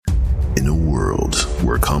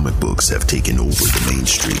comic books have taken over the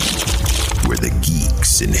mainstream, where the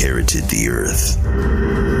geeks inherited the earth,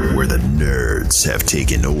 where the nerds have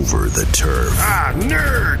taken over the turf.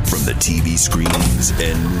 Nerds! From the TV screens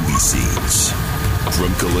and movie scenes.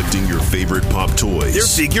 From collecting your favorite pop toys.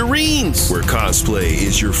 They're figurines! Where cosplay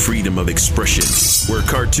is your freedom of expression. Where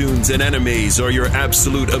cartoons and animes are your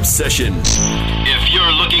absolute obsession. If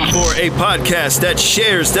you're looking for a podcast that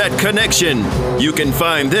shares that connection, you can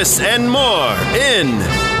find this and more in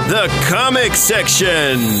the comic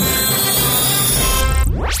section.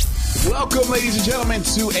 Welcome, ladies and gentlemen,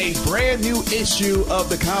 to a brand new issue of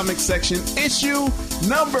the comic section. Issue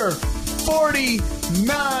number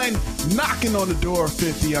 49, knocking on the door of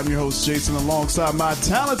 50. I'm your host, Jason, alongside my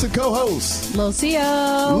talented co-host, Lil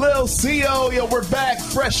C.O. Lil C.O. Yo, we're back,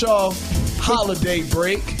 fresh off holiday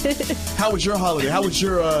break. How was your holiday? How was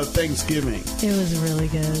your Thanksgiving? It was really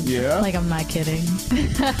good. Yeah? Like, I'm not kidding. You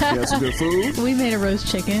had some good food? We made a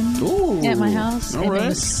roast chicken at my house. All and right. It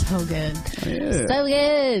was so good. Yeah. So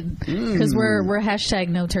good. Because we're hashtag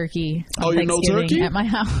no turkey on you're no Thanksgiving turkey? at my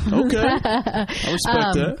house. Okay. I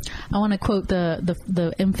respect that. I want to quote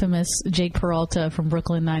the infamous Jake Peralta from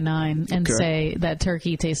Brooklyn Nine-Nine and say that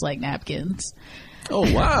turkey tastes like napkins.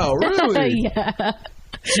 Oh, wow. Really? Yeah.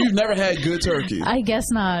 So you've never had good turkey? I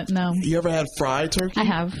guess not, no. You ever had fried turkey? I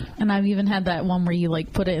have. And I've even had that one where you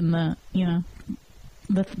like put it in the, you know,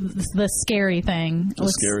 the scary thing.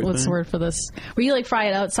 What's the word for this? Where you like fry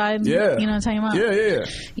it outside? Yeah. You know what I'm talking about? Yeah.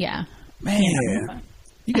 Yeah. Man. Yeah.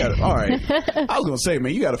 You got to, all right. I was going to say,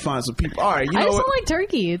 man, you got to find some people. All right, you know I just what? don't like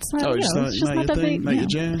turkey. It's not, it's just not that big. Not your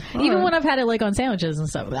jam? Even when I've had it like on sandwiches and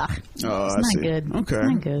stuff. Ugh, it's not good. Okay. It's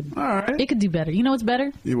not good. All right. It could do better. You know what's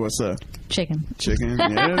better? What's that? Chicken. Chicken,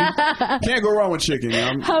 yeah. Can't go wrong with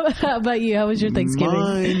chicken. How about you? How was your Thanksgiving?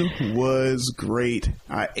 Mine was great.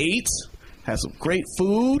 I ate, had some great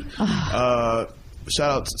food.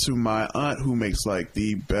 Shout out to my aunt who makes like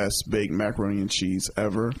the best baked macaroni and cheese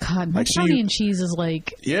ever. God, like macaroni and cheese is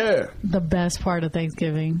like the best part of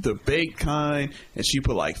Thanksgiving. The baked kind, and she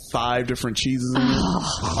put like 5 different cheeses in it.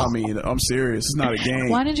 I mean, I'm serious. It's not a game.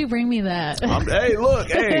 Why did you bring me that? Hey, look,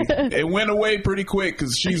 it went away pretty quick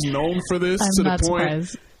because she's known for this to the point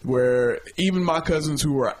surprised. Where even my cousins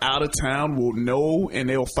who are out of town will know, and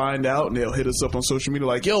they'll find out, and they'll hit us up on social media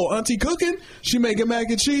like, yo, auntie cooking? She making mac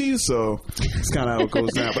and cheese? So it's kind of how it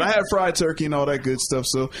goes down. But I had fried turkey and all that good stuff,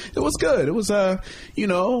 so it was good. It was,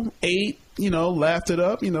 ate, laughed it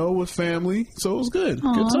up, with family. So it was good.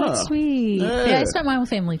 Aww, good time. That's sweet. Yeah, I spent mine with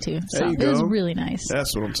family too. So it was really nice.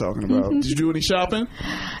 That's what I'm talking about. Did you do any shopping?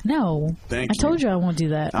 No. Thank you. I you. told you I won't do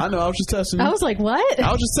that. I know. I was just testing you. I was like, what?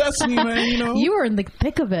 I was just testing you, man. You were in the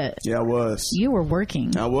thick of it. Yeah, I was. You were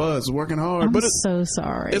working. I was working hard. I'm so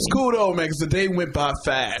sorry. It's cool though, man, because the day went by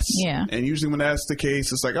fast. Yeah. And usually when that's the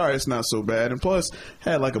case, it's like, all right, it's not so bad. And plus,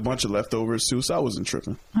 I had like a bunch of leftovers too, so I wasn't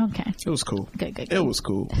tripping. Okay. It was cool. Good. It was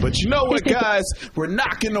cool. But you know what, guys? We're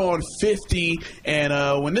knocking on 50,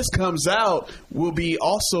 and when this comes out, we'll be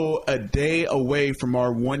also a day away from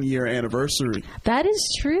our 1-year anniversary. That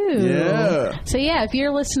is true. Yeah. So yeah, if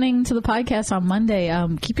you're listening to the podcast on Monday,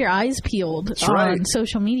 keep your eyes peeled on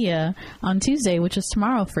social media on Tuesday, which is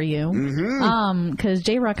tomorrow for you. Mm-hmm. Because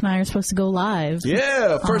J-Rock and I are supposed to go live.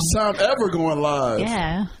 Yeah, first time ever going live.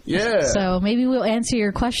 Yeah. So maybe we'll answer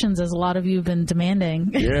your questions, as a lot of you have been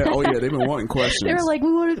demanding. Yeah. Oh yeah, they've been wanting questions. They were like,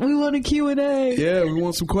 we want a Q&A. Yeah, we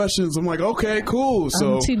want some questions. I'm like, okay, cool.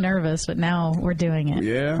 So I'm too nervous, but now we're doing it.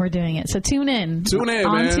 Yeah. We're doing it. So tune in on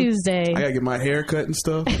man. Tuesday. I gotta get my hair cut and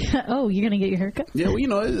stuff. Oh, you're gonna get your hair cut? Yeah, well,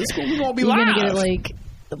 it's we're gonna be you're live. You're gonna get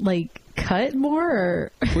it like cut more,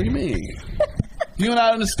 or what do you mean? You and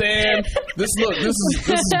I understand. This is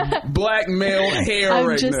black male hair I'm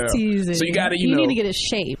right just now. Teasing. So you gotta, you need to get it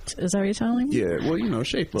shaped. Is that what you're telling me? Yeah, well,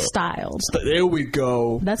 shape up. Styled. There we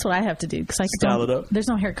go. That's what I have to do, because I style it up. There's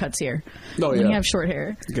no haircuts here. No, when you have short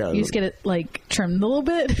hair, you just get it like trimmed a little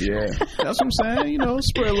bit. Yeah, that's what I'm saying.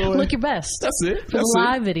 Spray a little. Look your best. That's it. For the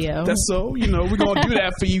live video. That's so. We're gonna do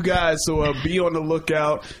that for you guys. So be on the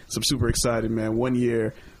lookout. So I'm super excited, man. 1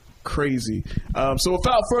 year. Crazy. So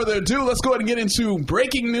without further ado, let's go ahead and get into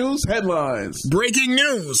breaking news headlines. Breaking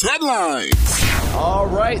news headlines. All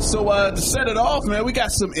right. So to set it off, man, we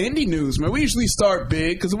got some indie news, man. We usually start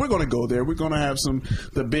big because we're going to go there. We're going to have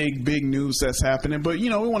the big news that's happening. But, we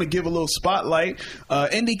want to give a little spotlight.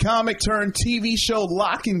 Indie comic turned TV show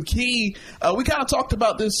Locke Key. We kind of talked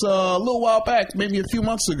about this a little while back, maybe a few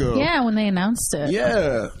months ago. Yeah, when they announced it.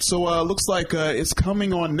 Yeah. So looks like it's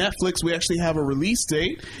coming on Netflix. We actually have a release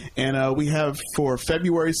date. And we have for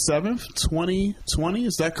February 7th, 2020.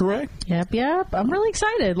 Is that correct? Yep. I'm really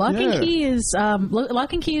excited. Locke Key is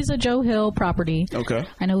a Joe Hill property. Okay.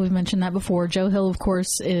 I know we've mentioned that before. Joe Hill, of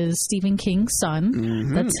course, is Stephen King's son.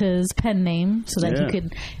 Mm-hmm. That's his pen name, so that he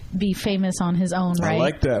could be famous on his own right. I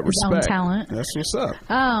like that. His Respect. own talent. That's what's up.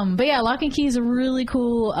 But yeah, Locke Key is a really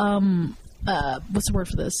cool what's the word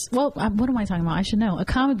for this? Well, what am I talking about? I should know. A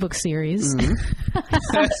comic book series. Mm-hmm.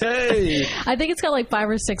 Hey. I think it's got like 5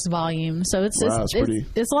 or 6 volumes, so it's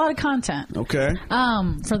a lot of content. Okay.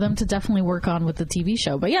 For them to definitely work on with the TV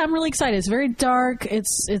show. But yeah, I'm really excited. It's very dark.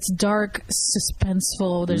 It's dark,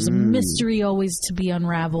 suspenseful. There's a mystery always to be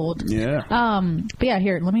unraveled. Yeah. But yeah,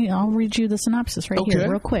 here, I'll read you the synopsis here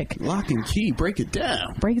real quick. Locke and Key, break it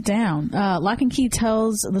down. Locke and Key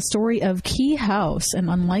tells the story of Key House, an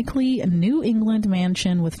unlikely New England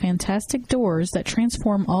mansion with fantastic doors that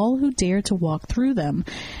transform all who dare to walk through them,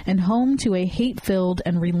 and home to a hate-filled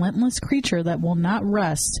and relentless creature that will not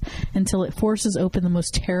rest until it forces open the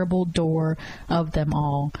most terrible door of them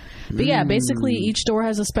all. But yeah, basically each door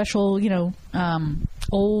has a special,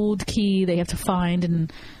 old key they have to find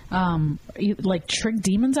and like trick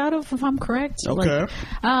demons out of, if I'm correct. Okay.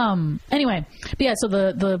 Anyway, but yeah, so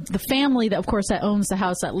the family that, of course, that owns the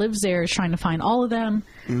house that lives there is trying to find all of them.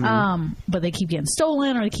 But they keep getting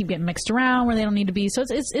stolen or they keep getting mixed around where they don't need to be. So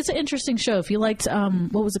it's an interesting show. If you liked,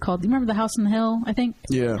 what was it called? Do you remember The House on the Hill, I think?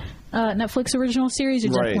 Yeah. Netflix original series,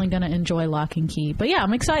 you're definitely going to enjoy Locke and Key. But yeah,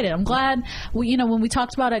 I'm excited. I'm glad. When we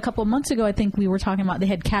talked about it a couple of months ago, I think we were talking about they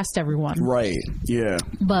had cast everyone. Right. Yeah.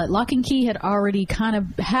 But Locke and Key had already kind of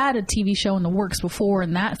had a TV show in the works before,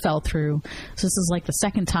 and that fell through. So this is like the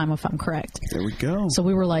second time, if I'm correct. There we go. So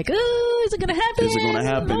we were like, "Oh, is it going to happen? Is it going to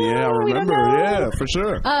happen?" Yeah, I remember. Yeah, for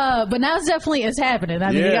sure. But now it's definitely happening.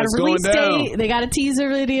 I mean, they got a release date. They got a teaser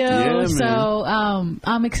video. Yeah, so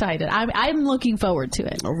I'm excited. I'm looking forward to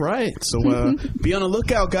it. All right. So be on the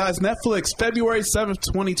lookout, guys. Netflix, February 7th,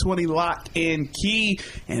 2020, Locke and Key.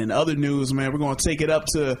 And in other news, man, we're going to take it up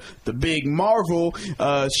to the big Marvel.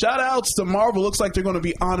 Shout outs to Marvel. Looks like they're going to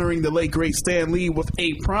be honoring the late, great Stan Lee with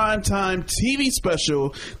a primetime TV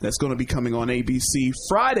special that's going to be coming on ABC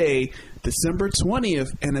Friday, December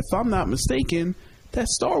 20th. And if I'm not mistaken,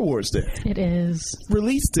 that's Star Wars Day. It is.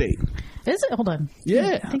 Release date. Is it? Hold on.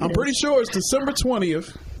 Yeah, I'm pretty sure it's December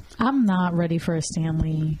 20th. I'm not ready for a Stan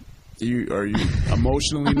Lee. Are you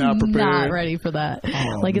emotionally not prepared? I'm not ready for that.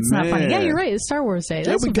 Oh, it's not funny. Yeah, you're right. It's Star Wars Day.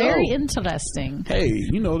 That's very interesting. Hey,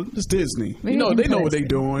 it's Disney. They know what they're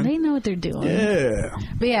doing. They know what they're doing. Yeah.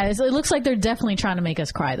 But yeah, it looks like they're definitely trying to make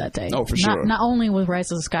us cry that day. Oh, for sure. Not only with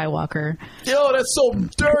Rise of Skywalker. Yo, that's so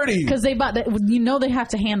dirty. Because they have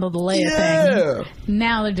to handle the Leia thing.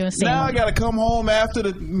 Now they're doing Stan Lee. Now I got to come home after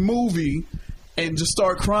the movie and just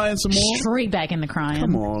start crying some more? Straight back into crying.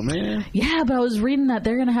 Come on, man. Yeah, but I was reading that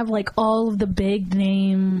they're going to have like all of the big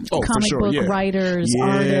name comic book writers,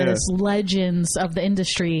 artists, legends of the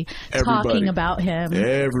industry talking about him.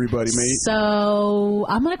 Everybody, mate. So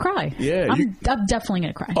I'm going to cry. Yeah. I'm definitely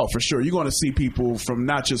going to cry. Oh, for sure. You're going to see people from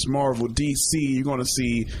not just Marvel, DC. You're going to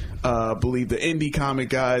see, believe the indie comic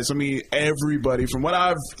guys. I mean, everybody. From what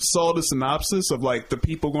I've saw the synopsis of like the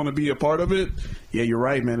people going to be a part of it. Yeah, you're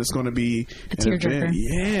right, man. It's going to be a tearjerker.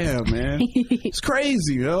 Yeah, man. It's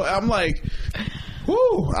crazy, I'm like,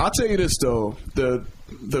 whoo. I'll tell you this though, the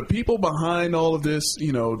people behind all of this,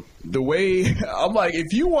 the way I'm like,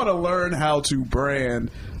 if you want to learn how to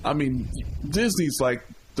brand, I mean, Disney's like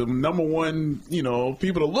the number one,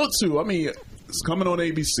 people to look to. I mean, it's coming on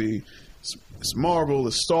ABC. It's Marvel.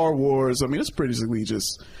 It's Star Wars. I mean, it's basically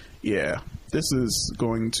just, this is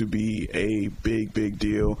going to be a big, big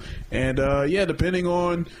deal. And, depending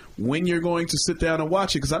on when you're going to sit down and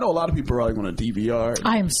watch it, because I know a lot of people are probably going to DVR it.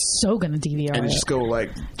 I am so going to DVR and it. just go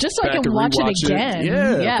just so I can watch it again.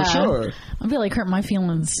 Yeah, for sure. I feel like hurt my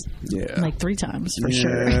feelings like 3 times for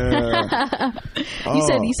sure. You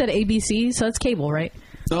said ABC, so that's cable, right?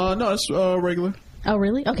 No, it's regular. Oh,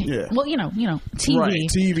 really? Okay. Yeah. Well, TV. Right,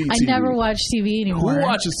 TV. I never watch TV anymore. Who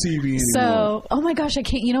watches TV anymore? So, oh my gosh, I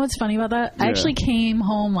can't. You know what's funny about that? I actually came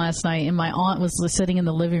home last night and my aunt was sitting in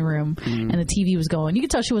the living room and the TV was going. You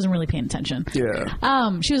could tell she wasn't really paying attention.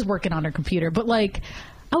 Yeah. She was working on her computer, but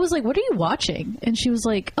I was like, what are you watching? And she was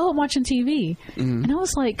like, oh, I'm watching TV. And I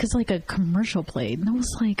was like, because a commercial played. And I was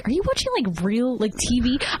like, are you watching real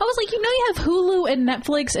TV? I was like, you have Hulu and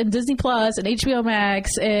Netflix and Disney Plus and HBO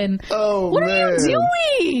Max and what are you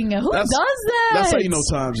doing? Who does that? That's how you know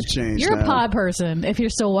times have changed. You're a pod person if you're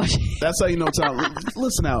still watching. That's how you know time.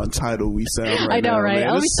 Listen how entitled we sound right now. I know, right?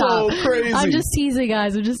 Man. It's so crazy. I'm just teasing,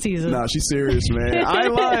 guys. I'm just teasing. Nah, she's serious, man. I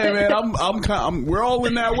ain't lying, man. We're all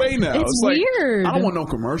in that way now. It's weird. I don't want no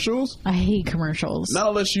commercial. commercials. I hate commercials. Not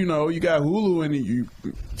unless you got Hulu and you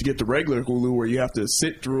get the regular Hulu where you have to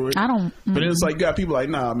sit through it. I don't. But it's like you got people like,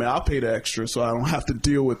 nah, man, I'll pay the extra so I don't have to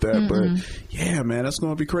deal with that. But yeah, man, that's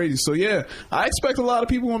going to be crazy. So yeah, I expect a lot of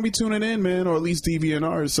people won't be tuning in, man, or at least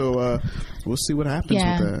DVNR. So we'll see what happens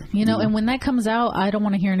with that. And when that comes out, I don't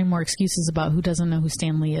want to hear any more excuses about who doesn't know who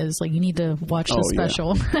Stan Lee is. Like, you need to watch the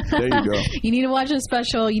special. Yeah. There you go. You need to watch the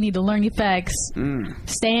special. You need to learn your facts.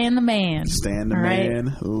 Stan the man. Stan the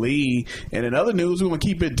man, Lee. And in other news, we're going to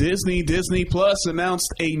keep it Disney. Disney Plus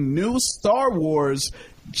announced a new Star Wars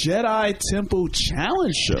Jedi Temple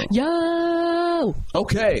Challenge Show. Yo!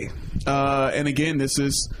 Okay. And again, this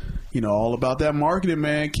is all about that marketing,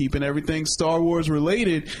 man, keeping everything Star Wars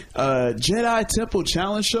related. Jedi Temple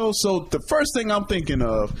Challenge Show. So the first thing I'm thinking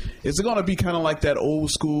of is it going to be kind of like that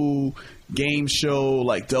old school game show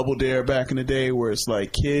like Double Dare back in the day where it's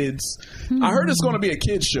like kids. I heard it's going to be a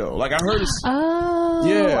kids show. Like I heard it's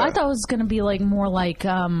I thought it was going to be like more like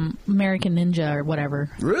American Ninja or whatever.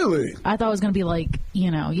 Really? I thought it was going to be like, you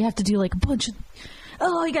have to do like a bunch of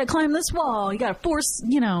you gotta climb this wall, you gotta force,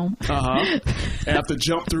 have to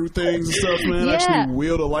jump through things and stuff, man. Yeah. Actually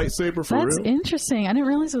wield a lightsaber for real. That's interesting. I didn't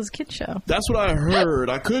realize it was a kid show. That's what I heard.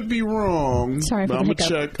 I could be wrong. Sorry for but I'm the gonna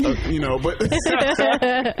check,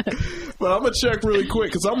 but I'm gonna check really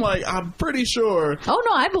quick because I'm pretty sure. Oh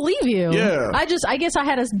no, I believe you. Yeah. I guess I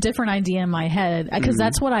had a different idea in my head because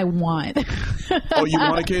that's what I want. Oh, you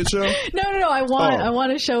want a kid show? No. I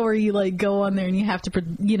want a show where you like go on there and you have to,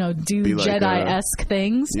 do like Jedi-esque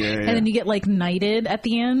things, and then you get like knighted at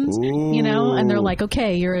the end. Ooh. And they're like,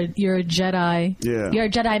 okay, you're a Jedi. Yeah. You're a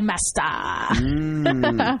Jedi master.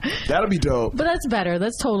 That'll be dope. But that's better.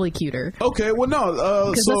 That's totally cuter. Okay, well, no.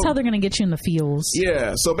 Because that's how they're going to get you in the feels.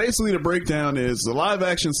 Yeah, so basically the breakdown is the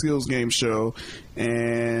live-action skills game show,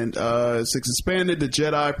 and it's expanded the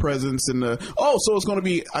Jedi presence in the... Oh, so it's going to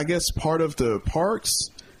be, I guess, part of the parks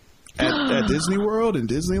at Disney World and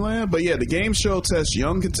Disneyland. But yeah, the game show tests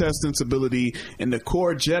young contestants' ability in the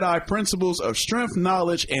core Jedi principles of strength,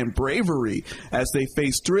 knowledge, and bravery as they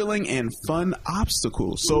face thrilling and fun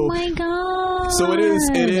obstacles. So, oh my god! So it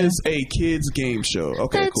is a kids game show.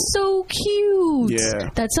 Okay, that's cool. So cute. Yeah,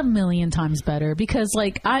 that's a million times better because,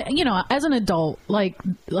 like, as an adult, like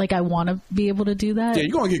I want to be able to do that. Yeah,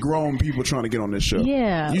 you're gonna get grown people trying to get on this show.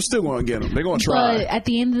 Yeah, you still gonna get them. They're gonna try. But at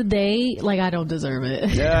the end of the day, like, I don't deserve it.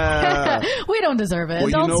 Yeah. We don't deserve it. Well,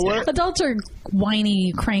 adults, you know what? Adults are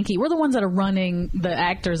whiny, cranky. We're the ones that are running the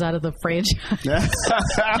actors out of the franchise.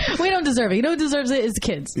 We don't deserve it. You know who deserves it is the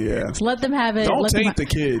kids. Yeah. So let them have it. Don't taint the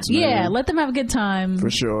kids, man. Yeah, let them have a good time. For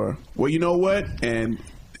sure. Well, you know what? And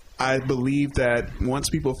I believe that once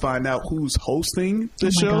people find out who's hosting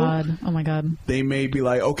the show, oh my god, they may be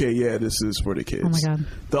like, okay, yeah, this is for the kids. Oh my god.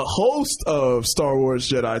 The host of Star Wars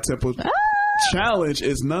Jedi Temple Challenge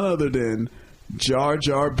is none other than Jar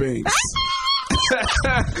Jar Binks.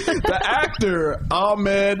 The actor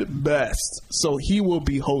Ahmed Best. So he will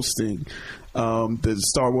be hosting the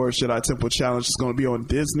Star Wars Jedi Temple Challenge. Is going to be on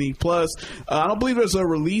Disney Plus. I don't believe there's a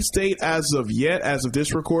release date as of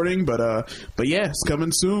this recording, but yeah, it's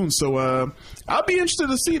coming soon. So I'll be interested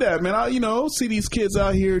to see that, man. I see these kids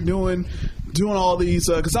out here doing all these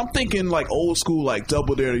because I'm thinking like old school, like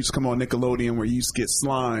Double Dare used to come on Nickelodeon where you used to get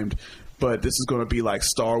slimed, but this is going to be like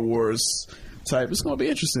Star Wars type. It's going to be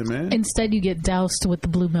interesting, man. Instead, you get doused with the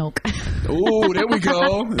blue milk. Oh, there we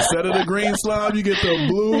go. Instead of the green slime, you get the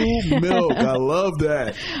blue milk. I love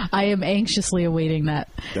that. I am anxiously awaiting that.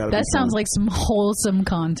 That sounds like some wholesome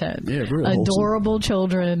content. Yeah, very adorable wholesome.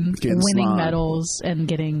 Children getting winning slime. medals and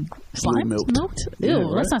getting slime milked. Ew, yeah, right?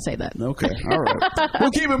 Let's not say that. Okay, all right.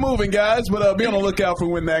 We'll keep it moving, guys, but be on the lookout for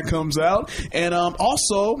when that comes out. And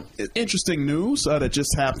also, interesting news that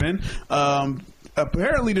just happened.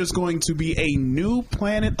 Apparently there's going to be a new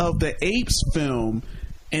Planet of the Apes film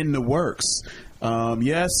in the works.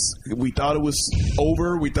 Yes, we thought it was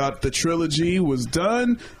over. We thought the trilogy was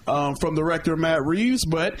done from director Matt Reeves.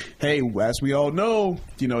 But hey, as we all know,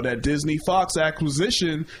 that Disney Fox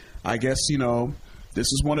acquisition, I guess, this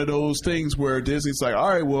is one of those things where Disney's like, all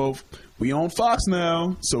right, well, we own Fox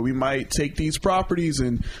now, so we might take these properties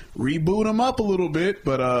and reboot them up a little bit.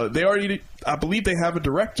 But I believe they have a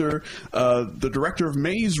director. The director of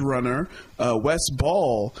Maze Runner, Wes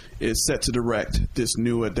Ball, is set to direct this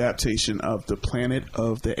new adaptation of the Planet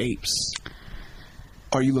of the Apes.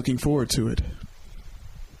 Are you looking forward to it?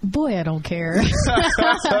 Boy, I don't care. Boy,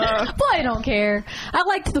 I don't care. I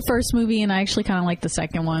liked the first movie, and I actually kind of liked the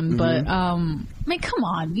second one. But I mean, come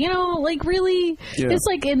on, like really, it's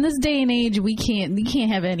like in this day and age, you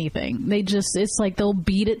can't have anything. It's like they'll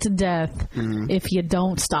beat it to death if you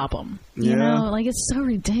don't stop them. You know, like it's so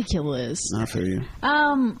ridiculous. I feel you.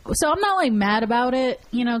 So I'm not like mad about it,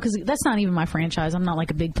 because that's not even my franchise. I'm not like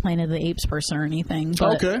a big Planet of the Apes person or anything.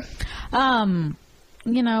 But, okay.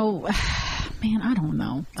 Man, I don't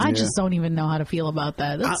know. I just don't even know how to feel about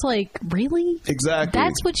that. That's like, really? Exactly.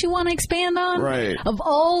 That's what you want to expand on? Right. Of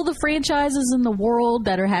all the franchises in the world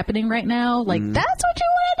that are happening right now, like, that's what you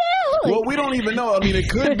want to do? Like, well, we don't even know. I mean, it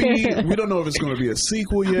could be. We don't know if it's going to be a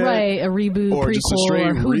sequel yet. Right, a reboot, or prequel, just a straight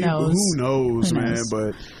or who reboot. knows? Who knows, man?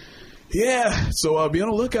 But... yeah, so be on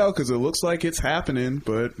the lookout because it looks like it's happening,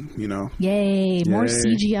 but, Yay, more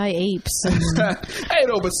CGI apes. Hey,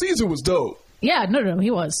 no, but Caesar was dope. Yeah, no,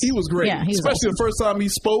 he was. He was great. Yeah, especially the first time he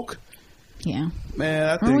spoke. Yeah. Man,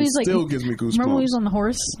 that thing still gives me goosebumps. Remember when he was on the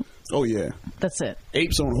horse? Oh, yeah. That's it.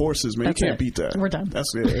 Apes on horses, man. That's you can't beat that. We're done.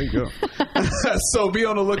 That's it. There you go. So be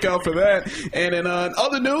on the lookout for that. And in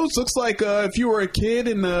other news, looks like if you were a kid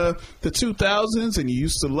in the 2000s and you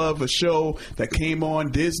used to love a show that came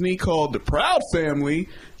on Disney called The Proud Family,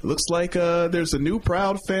 looks like there's a new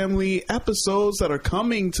Proud Family episodes that are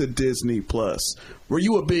coming to Disney Plus. Were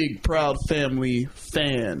you a big Proud Family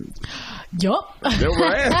fan? Yup.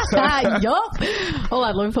 Right. Yup. Hold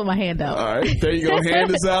on, let me put my hand out. All right, there you go.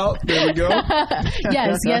 Hand is out. There we go.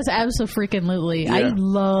 Yes, absolutely. Yeah. I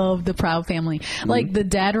love the Proud Family. Like the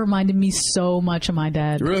dad reminded me so much of my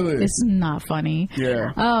dad. Really? It's not funny.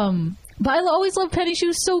 Yeah. But I always loved Penny. She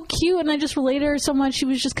was so cute, and I just related to her so much. She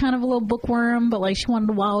was just kind of a little bookworm, but like she wanted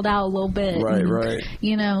to wild out a little bit. Right, and, right.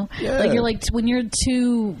 Like you're like when you're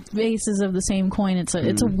two faces of the same coin. It's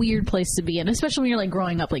a weird place to be in, especially when you're like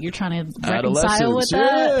growing up. Like you're trying to reconcile with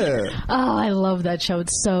that. Yeah. Oh, I love that show.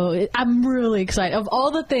 I'm really excited. Of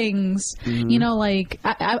all the things, like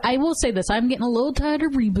I will say this: I'm getting a little tired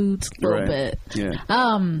of reboots a little bit.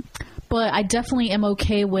 Yeah. But I definitely am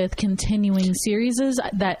okay with continuing series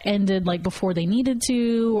that ended like before they needed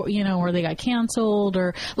to, or they got canceled,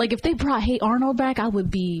 or like if they brought Hey Arnold back, I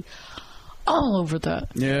would be all over that.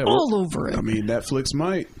 Yeah, all over it. I mean, Netflix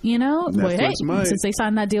might. Netflix might. Since they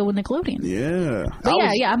signed that deal with Nickelodeon. Yeah. But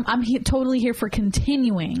I'm totally here for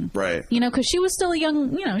continuing. Right. Because she was still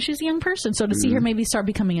she's a young person. So to see her maybe start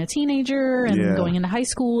becoming a teenager and going into high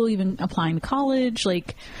school, even applying to college,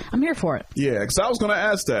 like, I'm here for it. Yeah, because I was going to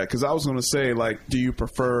ask that, because I was going to say, like, do you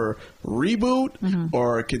prefer reboot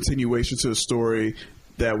or a continuation to a story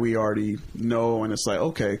that we already know? And it's like,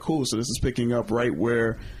 okay, cool. So this is picking up right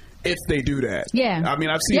where... if they do that. Yeah. I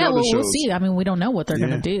mean, I've seen other shows. We'll see. I mean, we don't know what they're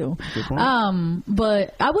going to do.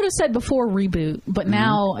 But I would have said before reboot, but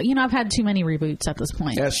now, I've had too many reboots at this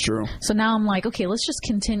point. That's true. So now I'm like, okay, let's just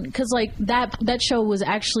continue. Because, like, that show was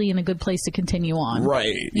actually in a good place to continue on.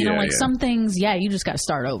 Right. Some things, you just got to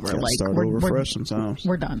start over. Like, start over fresh sometimes.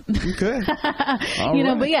 We're done. Okay.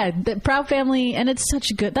 But the Proud Family, and it's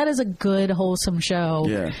that is a good, wholesome show.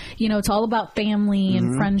 Yeah. It's all about family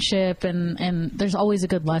and friendship, and there's always a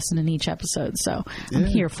good lesson in each episode, so I'm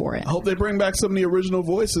here for it. I hope they bring back some of the original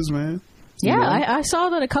voices, man. Yeah, I saw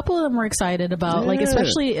that a couple of them were excited about, like,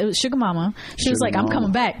 especially it was Sugar Mama. She was like, I'm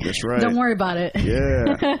coming back. That's right. Don't worry about it.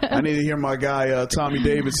 Yeah. I need to hear my guy, Tommy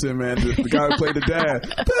Davidson, man, the guy who played the dad.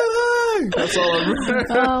 That's all I remember.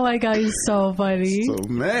 Oh, my God, he's so funny. So,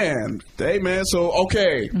 man. Hey, man, so,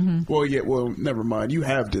 okay. Well, never mind. You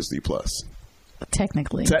have Disney Plus.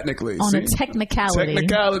 Technically. On a technicality.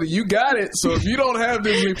 You got it. So if you don't have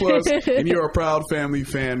Disney Plus and you're a Proud Family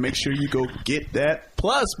fan, make sure you go get that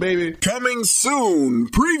Plus, baby. Coming soon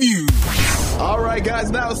previews. All right, guys,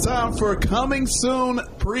 now it's time for Coming Soon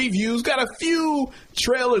previews. Got a few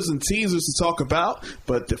trailers and teasers to talk about,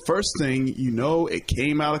 but the first thing, it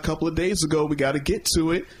came out a couple of days ago. We got to get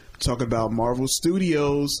to it. Talk about Marvel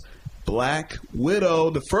Studios' Black Widow,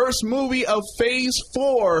 the first movie of Phase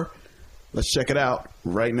 4. Let's check it out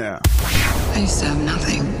right now. I used to have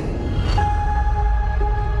nothing.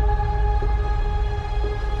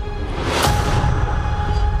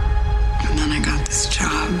 And then I got this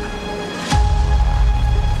job.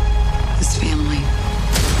 This family.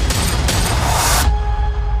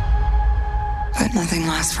 But nothing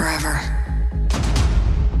lasts forever.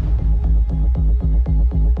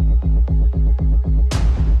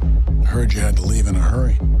 I heard you had to leave in a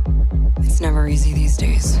hurry. It's never easy these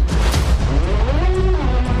days.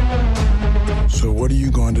 So what are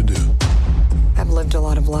you going to do? I've lived a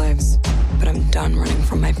lot of lives, but I'm done running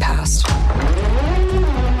from my past.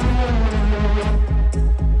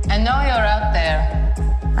 I know you're out there.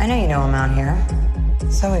 I know you know I'm out here.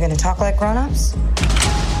 So we're gonna talk like grown-ups?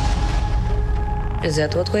 Is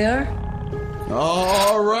that what we are?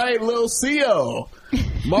 All right, Lil Co.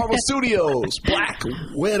 Marvel Studios, Black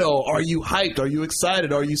Widow. Are you hyped? Are you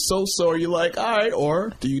excited? Are you so-so? Are you like, all right,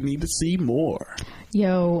 or do you need to see more?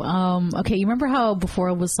 Yo, okay, you remember how before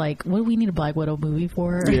I was like, what do we need a Black Widow movie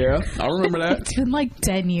for? Yeah, I remember that. It's been like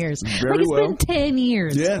 10 years. Very well. It's been 10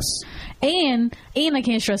 years. Yes. And I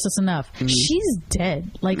can't stress this enough. She's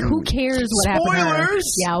dead. Like, who cares what happened to her?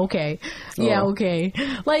 Spoilers! Yeah, okay. Yeah, okay.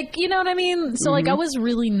 Like, you know what I mean? So, like, I was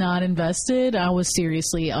really not invested. I was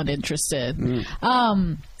seriously uninterested.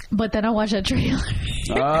 But then I watched that trailer.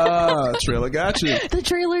 Trailer got you. The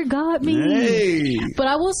trailer got me. Hey. But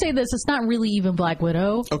I will say this, it's not really even Black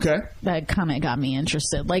Widow. Okay. That kind of got me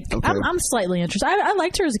interested. Like, Okay. I'm slightly interested. I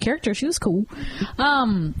liked her as a character. She was cool.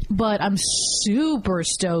 But I'm super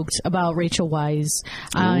stoked about Rachel Weisz.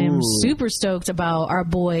 I am super stoked about our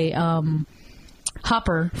boy,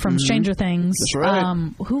 Hopper from Stranger Things. That's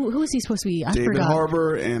right. Who is he supposed to be? I David forgot.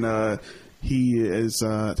 Harbour, and he is,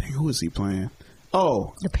 who is he playing?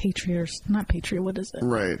 Oh. The Patriot. Not Patriot. What is it?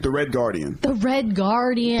 Right. The Red Guardian. The Red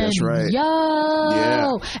Guardian. That's right. Yo.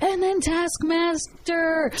 Yeah. And then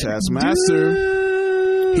Taskmaster. Taskmaster.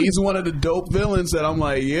 Dude. He's one of the dope villains that I'm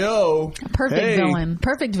like, yo. Perfect villain.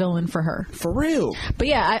 Perfect villain for her. For real. But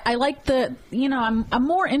yeah, I like the, I'm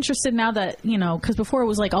more interested now that, because before it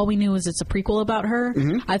was like all we knew is it's a prequel about her.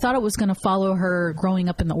 I thought it was going to follow her growing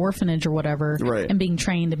up in the orphanage or whatever. Right. And being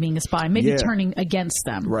trained and being a spy. Maybe turning against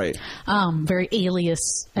them. Right. Very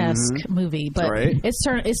Alias-esque movie. But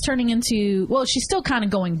it's turning into, well, she's still kind of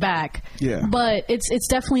going back. Yeah. But it's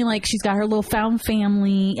definitely like she's got her little found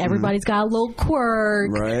family. Everybody's got a little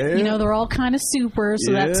quirk. Right. They're all kind of super,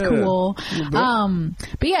 so that's cool.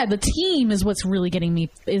 But yeah, the team is what's really getting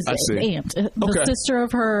me is amped. The sister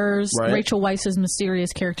of hers, Rachel Weisz's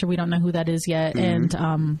mysterious character, we don't know who that is yet, and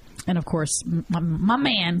of course my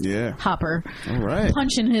man Hopper,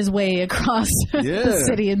 punching his way across the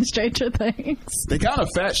city in Stranger Things. They kind of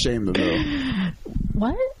fat shamed him though.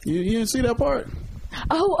 What? You didn't see that part? In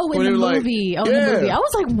the movie. In the movie. I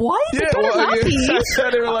was like, what? They were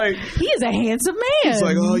like, he is a handsome man. He's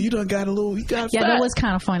like, oh, you done got a little, you got fat. That was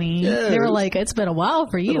kind of funny. Yeah. They were like, it's been a while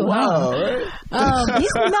for you, right?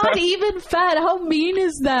 He's not even fat. How mean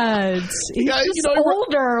is that? He's just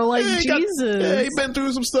older. Like, Jesus. He's been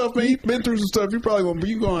through some stuff, man. He's been through some stuff. You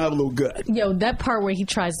probably gonna have a little gut. Yo, that part where he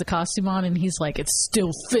tries the costume on and he's like, it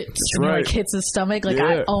still fits. That's and right. Like hits his stomach. Like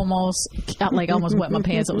I almost wet my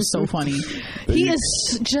pants. It was so funny. He is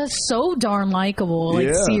just so darn likable.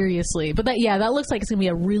 Like seriously. But that looks like it's gonna be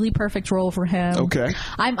a really perfect role for him. Okay.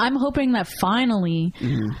 I'm hoping that finally,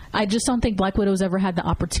 I just don't think Black Widow's ever had the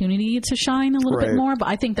opportunity to shine a little bit more. But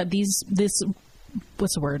I think that this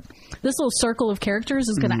little circle of characters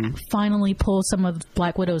is going to finally pull some of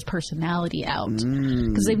Black Widow's personality out,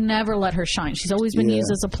 because they've never let her shine. She's always been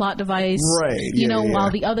used as a plot device,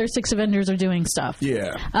 while the other 6 Avengers are doing stuff.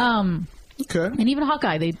 Okay. And even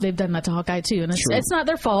Hawkeye, they've done that to Hawkeye too, and it's not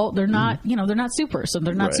their fault. They're not, they're not super, so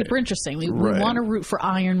they're not super interesting. We want to root for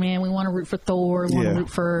Iron Man, we want to root for Thor, we want to root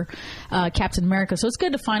for Captain America. So it's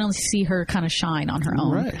good to finally see her kind of shine on her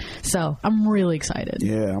own. Right. So I'm really excited.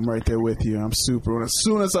 Yeah, I'm right there with you. I'm super. As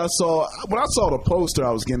soon as I saw the poster, I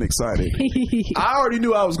was getting excited. I already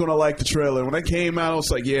knew I was going to like the trailer. When it came out, I was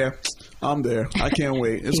like, yeah, I'm there. I can't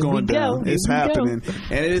wait. It's going down. It's happening.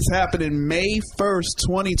 And it is happening May 1st,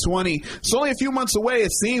 2020. It's only a few months away,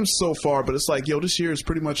 it seems so far, but it's like, yo, this year is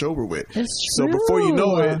pretty much over with. It's true. So before you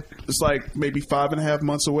know it, it's like maybe 5.5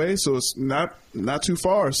 months away. So it's not too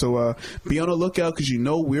far. So be on the lookout, because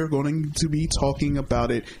we're going to be talking about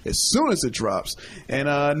it as soon as it drops. And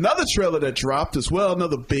another trailer that dropped as well,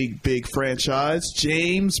 another big franchise,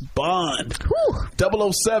 James Bond.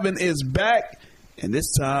 007 is back. And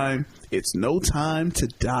this time, it's No Time to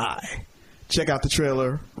Die. Check out the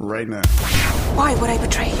trailer right now. Why would I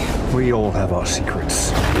betray you? We all have our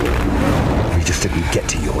secrets. We just didn't get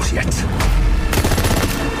to yours yet.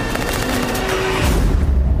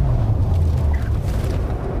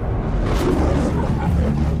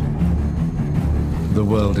 The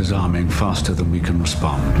world is arming faster than we can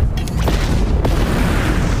respond.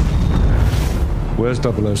 Where's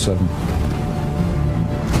 007?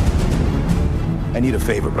 I need a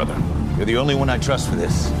favor, brother. You're the only one I trust for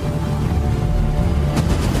this.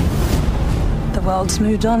 The world's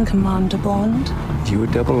moved on, Commander Bond. You were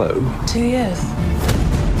 00? 2 years.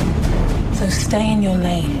 So stay in your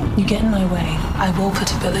lane. You get in my way, I will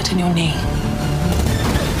put a bullet in your knee.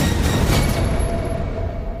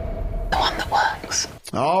 The one that works.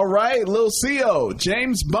 All right, Lil Co,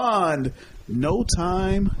 James Bond, No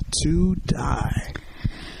Time to Die.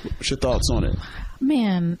 What's your thoughts on it?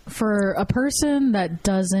 Man, for a person that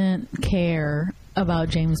doesn't care about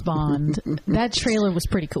James Bond, that trailer was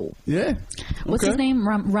pretty cool. Yeah. What's his name?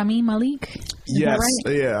 Rami Malek? Is yes.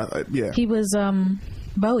 that right? Yeah. He was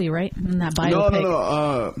Bowie, right? In that biopic.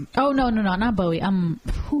 No. No, not Bowie.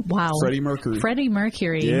 Wow. Freddie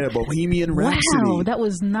Mercury. Yeah, Bohemian Rhapsody. Wow, that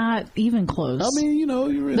was not even close. I mean,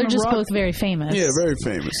 they're just both very famous. Yeah, very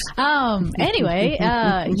famous. Anyway,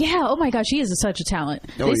 oh my gosh, he is such a talent.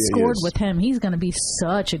 They scored with him. He's going to be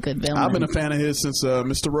such a good villain. I've been a fan of his since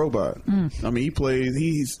Mr. Robot. I mean,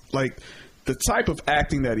 he's like the type of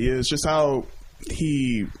acting that he is, just how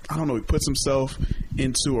he puts himself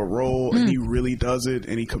into a role and he really does it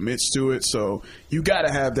and he commits to it. So you got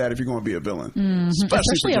to have that if you're going to be a villain,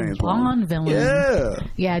 especially a Bond villain.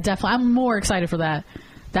 Yeah, definitely. I'm more excited for that.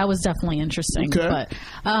 That was definitely interesting. Okay. But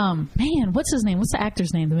man, what's his name? What's the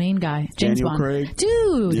actor's name? The main guy, James Daniel Bond. Craig.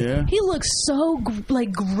 Dude, yeah. He looks so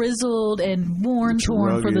grizzled and worn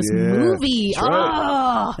torn for this movie.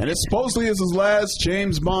 And it supposedly is his last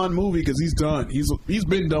James Bond movie because he's done. He's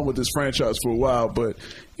been done with this franchise for a while, but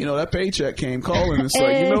that paycheck came calling. It's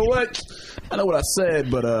like, you know what? I know what I said,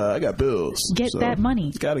 but I got bills. Get that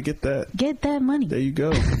money. Got to get that. Get that money. There you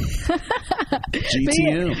go.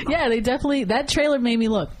 GTM. Yeah, they definitely. That trailer made me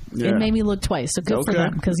look. Yeah. It made me look twice. So good for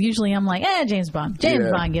them, because usually I'm like, James Bond,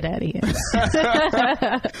 Bond, get out of here.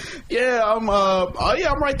 I'm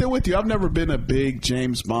right there with you. I've never been a big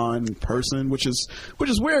James Bond person, which is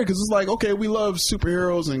weird because it's like, okay, we love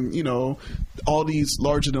superheroes and all these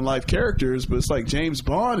larger than life characters, but it's like James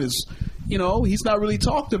Bond is, he's not really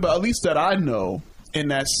talked about, at least that I know, in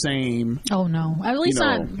that same at least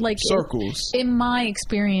not like circles. In my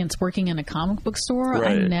experience working in a comic book store,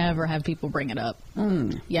 I never have people bring it up.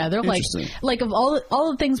 Yeah, they're like of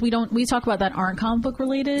all the things we talk about that aren't comic book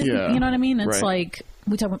related. You know what I mean? It's like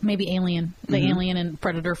we talk about maybe Alien, the Alien and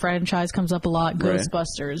Predator franchise comes up a lot.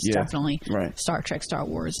 Ghostbusters, definitely. Star Trek, Star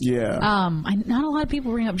Wars. Not a lot of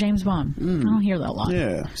people bring up James Bond. I don't hear that a lot.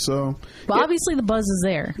 But obviously the buzz is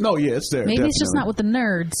there. No, it's there. Maybe definitely. It's just not with the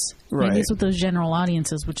nerds. Maybe it's with those general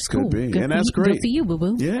audiences, which is cool. Be. Good and that's great. Good for you, boo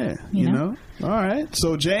boo. Yeah, you know. All right.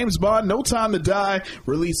 So James Bond, No Time to Die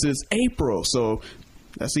releases April. So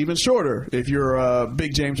that's even shorter. If you're a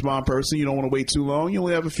big James Bond person, you don't want to wait too long. You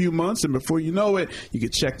only have a few months, and before you know it, you can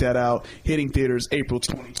check that out. Hitting theaters April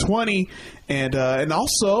 2020. And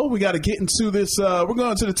also, we got to get into this. We're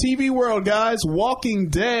going to the TV world, guys. Walking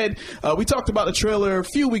Dead. We talked about the trailer a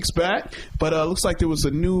few weeks back, but looks like there was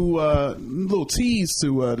a new little tease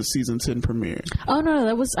to the season 10 premiere. Oh, no,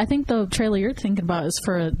 that was, I think the trailer you're thinking about is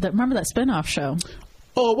for, remember that spinoff show?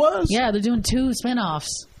 Oh, it was? Yeah, they're doing 2 spinoffs.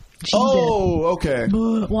 Okay.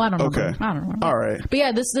 Well, I don't know. Okay. I don't know. All right. But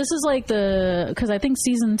yeah, this is like because I think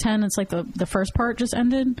season 10, it's like the first part just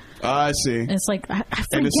ended. I see. It's like I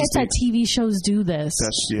forget that TV shows do this.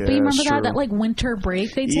 But you remember that like winter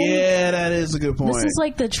break they take? Yeah, that is a good point. This is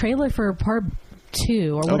like the trailer for part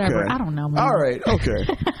 2 or whatever. Okay. I don't know. All right. Okay.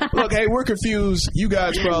 Look, hey, we're confused. You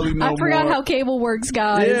guys probably know more. I forgot how cable works,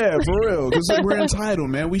 guys. Yeah, for real. Because we're entitled,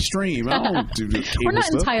 man. We stream. I don't do cable We're not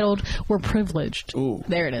stuff. Entitled. We're privileged. Ooh.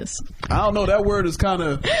 There it is. I don't know. That word is kind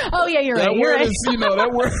of... Oh, yeah, you're right. That word is,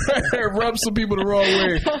 that word rubs some people the wrong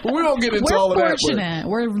way. But we don't get into all of that. We're fortunate.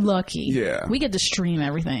 We're lucky. Yeah. We get to stream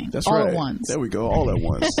everything. That's all right. at once. There we go. All at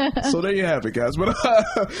once. So there you have it, guys. But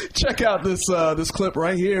check out this clip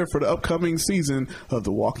right here for the upcoming season of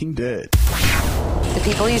The Walking Dead. The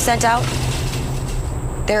people you sent out,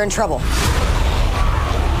 they're in trouble.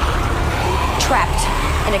 Trapped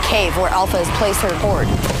in a cave where Alpha has placed her horde.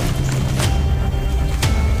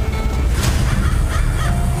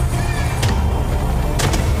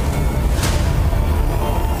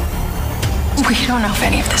 We don't know if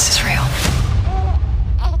any of this is real.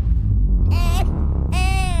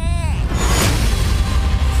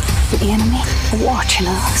 The enemy are watching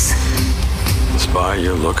us. The spy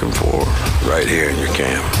you're looking for, right here in your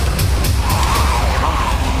camp.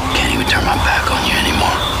 Can't even turn my back on you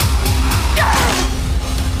anymore.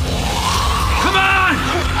 Come on!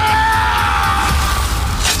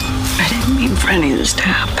 I didn't mean for any of this to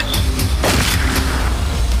happen.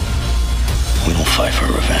 We don't fight for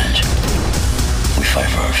revenge. We fight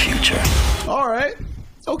for our future. All right.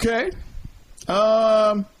 Okay.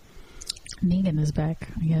 Negan is back,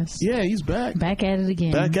 I guess. Yeah, he's back. Back at it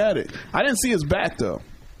again. Back at it. I didn't see his back though,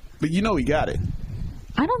 but he got it.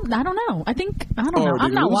 I don't know. I don't know.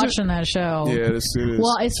 I'm not watching that show. Yeah, it is.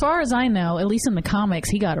 Well, as far as I know, at least in the comics,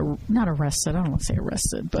 he got not arrested. I don't want to say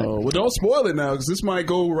arrested, but well, don't spoil it now because this might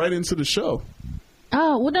go right into the show.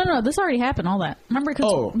 Oh, well, no. This already happened, all that. Remember,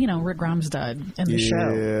 because, Rick Grimes died in the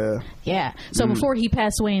show. Yeah. So before he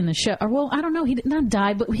passed away in the show, or, well, I don't know, he did not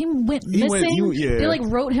die, but he went missing. They, like,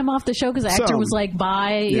 wrote him off the show because the actor was like,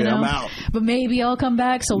 bye, you know. I'm out. But maybe I'll come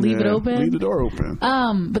back, so leave it open. Leave the door open.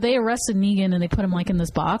 But they arrested Negan and they put him, like, in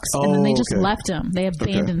this box, and then they just left him. They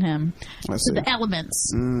abandoned him to the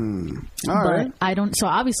elements. All right. I don't, so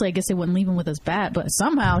obviously, I guess they wouldn't leave him with his bat, but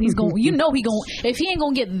somehow he's going, if he ain't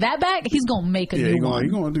going to get that back, he's going to make a new one.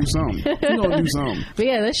 He's going to do something. He's going to do something. But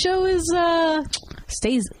yeah, this show is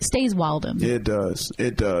stays wildin'. It does.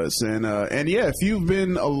 And yeah, if you've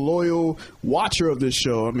been a loyal watcher of this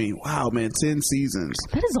show, I mean, wow, man, 10 seasons.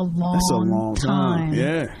 That's a long time.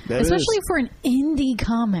 Yeah, especially for an indie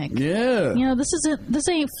comic. Yeah, you know, this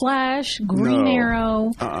ain't Flash, Green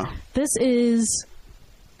Arrow. This is.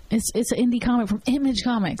 It's an indie comic from Image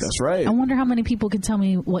Comics. That's right. I wonder how many people can tell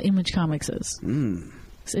me what Image Comics is.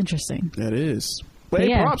 It's interesting. That is. But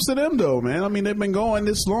hey, props to them, though, man. I mean, they've been going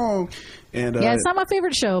this long. And it's not my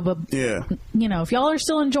favorite show, but you know, if y'all are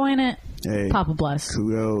still enjoying it, Papa bless.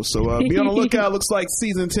 Kudos. So be on the lookout. Looks like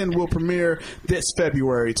season 10 will premiere this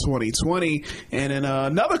February 2020. And in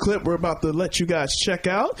another clip we're about to let you guys check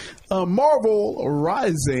out, Marvel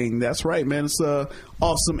Rising. That's right, man. It's a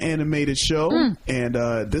awesome animated show. And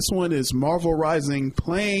this one is Marvel Rising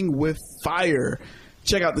Playing with Fire.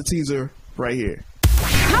 Check out the teaser right here.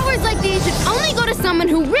 Powers like these should only go to someone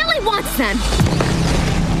who really wants them.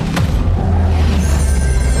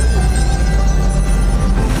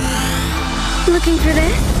 Looking for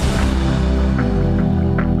this?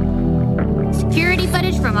 Security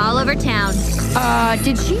footage from all over town.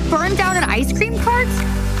 Did she burn down an ice cream cart?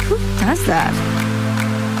 Who does that?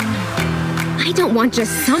 I don't want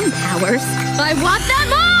just some powers. I want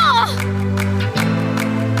them all!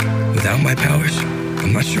 Without my powers,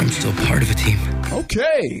 I'm not sure I'm still part of a team.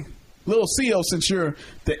 Okay. Little CO, since you're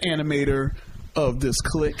the animator of this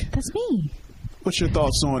click. That's me. What's your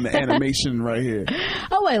thoughts on the animation right here?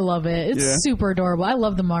 Oh, I love it. It's super adorable. I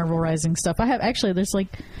love the Marvel Rising stuff. I have, actually, there's like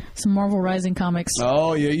some Marvel Rising comics.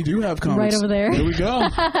 Oh, yeah, you do have comics. Right over there. There we go.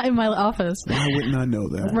 In my office. Why wouldn't I know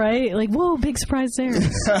that? Right? Like, whoa, big surprise there.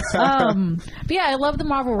 But yeah, I love the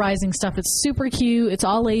Marvel Rising stuff. It's super cute. It's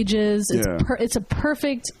all ages. It's a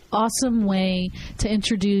perfect, awesome way to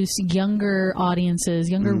introduce younger audiences,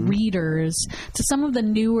 younger readers to some of the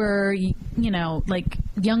newer, you know, like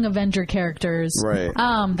young Avenger characters. Right.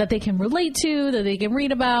 That they can relate to, that they can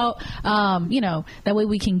read about. You know, that way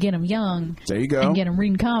we can get them young. There you go. And get them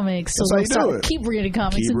reading comics. So they'll keep reading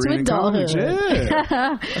comics into adulthood.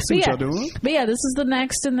 Yeah. I see what y'all doing. But yeah, this is the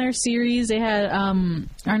next in their series. They had,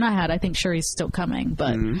 or not had, I think Shuri's still coming,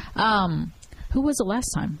 but, who was it last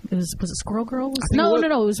time? Was it Squirrel Girl? No.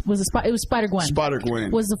 It was Spider-Gwen. Spider-Gwen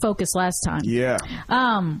was the focus last time. Yeah.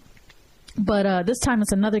 But this time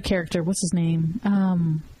it's another character. What's his name?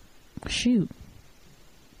 Shoot.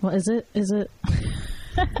 Well, is it?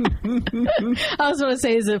 I was going to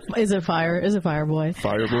say, is it Fireboy?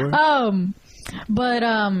 Fireboy. But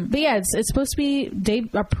yeah, it's supposed to be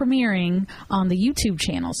premiering on the YouTube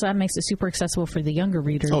channel, so that makes it super accessible for the younger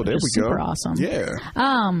readers. Oh, there we go. Super awesome. Yeah.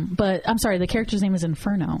 But I'm sorry, the character's name is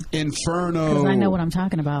Inferno. Because I know what I'm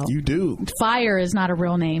talking about. You do. Fire is not a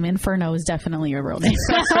real name. Inferno is definitely a real name.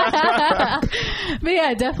 But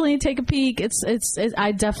yeah, definitely take a peek.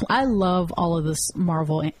 I love all of this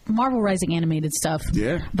Marvel Rising animated stuff.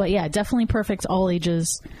 Yeah. But yeah, definitely perfect all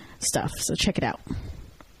ages stuff. So check it out.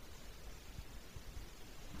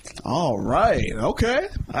 All right. Okay.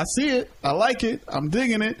 I see it. I like it. I'm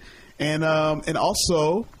digging it. And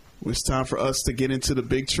also, it's time for us to get into the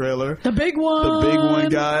big trailer. The big one. The big one,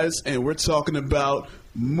 guys. And we're talking about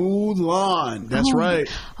Mulan. That's right.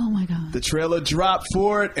 Oh, my God. The trailer dropped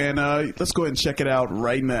for it. And let's go ahead and check it out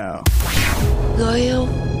right now. Loyal,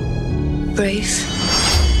 brave,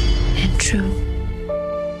 and true.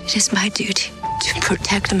 It is my duty to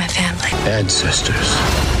protect my family. Ancestors,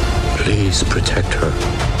 please protect her.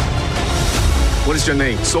 What is your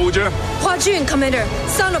name, soldier? Hua Jun, Commander,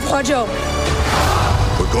 son of Hua Zhou.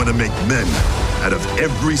 We're going to make men out of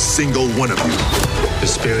every single one of you. The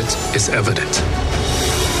spirit is evident,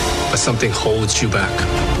 but something holds you back.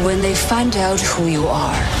 When they find out who you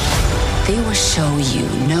are, they will show you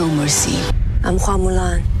no mercy. I'm Hua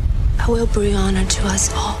Mulan. I will bring honor to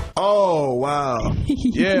us all. Oh, wow.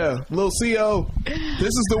 Yeah, Lil CO, this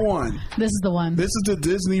is the one. This is the one. This is the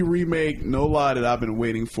Disney remake, no lie, that I've been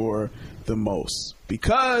waiting for the most.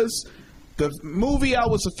 Because the movie I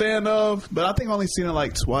was a fan of, but I think I only seen it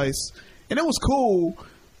like twice. And it was cool,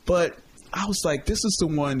 but I was like, this is the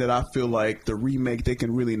one that I feel like the remake, they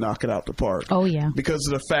can really knock it out the park. Oh, yeah. Because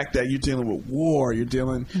of the fact that you're dealing with war, you're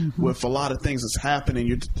dealing with a lot of things that's happening.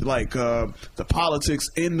 You're like the politics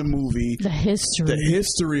in the movie. The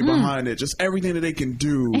history behind it. Just everything that they can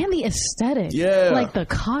do. And the aesthetic. Yeah. Like the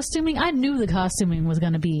costuming. I knew the costuming was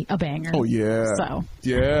going to be a banger. Oh, yeah. So.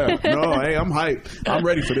 Yeah. No, hey, I'm hyped. I'm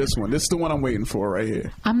ready for this one. This is the one I'm waiting for right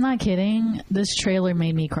here. I'm not kidding. This trailer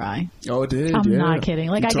made me cry. Oh, it did? I'm not kidding.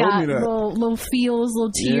 Like, I got little feels,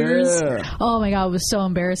 little tears. Yeah. Oh my god, it was so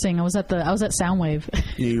embarrassing. I was at Soundwave.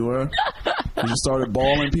 Yeah, you were. You just started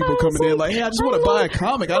bawling. People coming in like, hey, I just want to buy a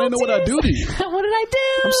comic. I didn't know what I do to you. What did I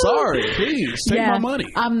do? I'm sorry. Please take my money.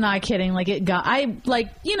 I'm not kidding. Like it got.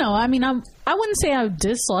 I wouldn't say I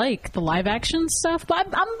dislike the live action stuff, but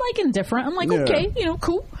I'm like indifferent. I'm like, okay,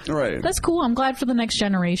 cool. Right. That's cool. I'm glad for the next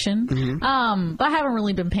generation. But I haven't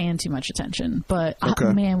really been paying too much attention. But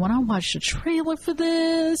man, when I watched the trailer for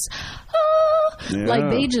this,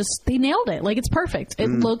 like they nailed it. Like it's perfect. It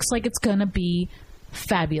looks like it's gonna be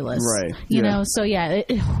fabulous. Right. You know. So yeah,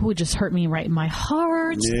 it would just hurt me right in my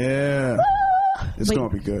heart. Yeah. It's going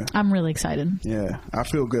to be good. I'm really excited. Yeah. I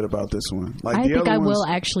feel good about this one. Like I think I will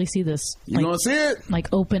actually see this. You going to see it? Like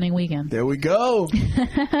opening weekend. There we go.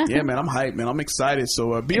 Yeah, man. I'm hyped, man. I'm excited.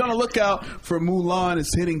 So be on the lookout for Mulan.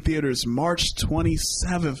 It's hitting theaters March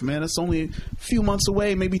 27th, man. It's only a few months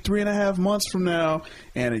away, maybe 3.5 months from now.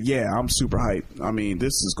 And yeah, I'm super hyped. I mean,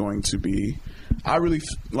 this is going to be... I really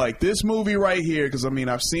like this movie right here because, I mean,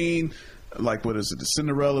 I've seen... Like, what is it? The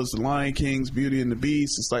Cinderellas, the Lion Kings, Beauty and the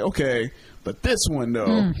Beast. It's like, okay, but this one,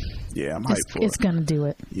 though, yeah, I'm hyped for it. It's going to do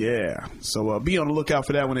it. Yeah. So be on the lookout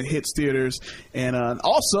for that when it hits theaters. And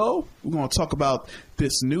also, we're going to talk about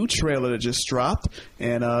this new trailer that just dropped.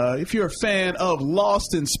 And if you're a fan of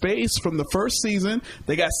Lost in Space from the first season,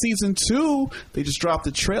 they got season 2. They just dropped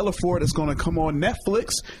the trailer for it. It's going to come on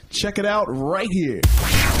Netflix. Check it out right here.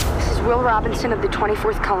 This is Will Robinson of the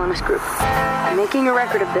 24th Colonist Group. I'm making a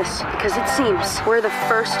record of this because it seems we're the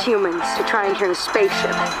first humans to try and turn a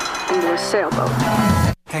spaceship into a sailboat.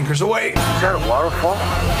 Anchors away. Is that a waterfall?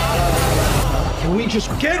 Can we just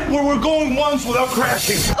get where we're going once without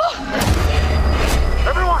crashing?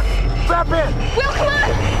 Everyone, strap in. Will, come on!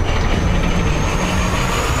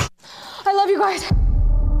 I love you guys.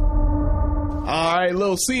 All right,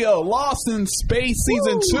 Lil CO, Lost in Space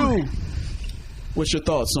season 2. What's your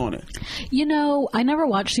thoughts on it? You know, I never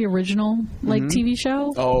watched the original TV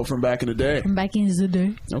show. Oh, from back in the day. From back in the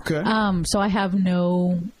day. Okay. So I have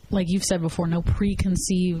no, like you've said before, no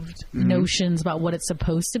preconceived notions about what it's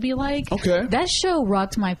supposed to be like. Okay. That show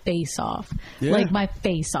rocked my face off. Yeah. Like my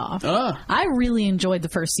face off. I really enjoyed the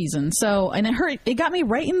first season. So, and it got me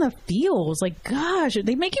right in the feels. Like, gosh,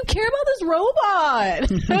 they make you care about this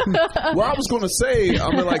robot. Well, I was going to say,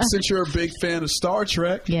 I mean, like, since you're a big fan of Star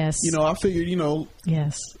Trek, yes, I figured,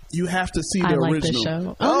 yes, you have to see the original. I like the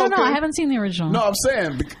show. Oh, no, I haven't seen the original. No, I'm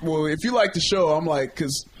saying, well, if you like the show, I'm like,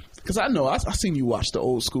 because I know I've seen you watch the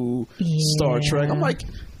old school Star Trek. I'm like,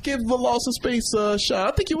 give the Lost in Space a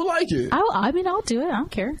shot. I think you would like it. I'll do it. I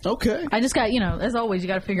don't care. Okay. I just got, as always, you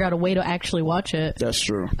got to figure out a way to actually watch it. That's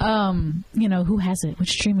true. Who has it? Which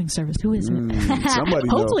streaming service? Who is it? Somebody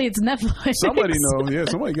Hopefully it's Netflix. Somebody knows. Yeah,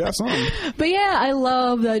 somebody got something. But yeah, I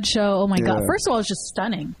love that show. Oh my God. First of all, it's just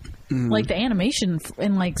stunning. Like the animation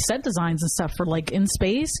and like set designs and stuff for like in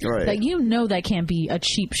space, right. That that can't be a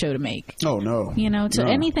cheap show to make. Oh no,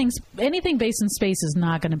 anything based in space is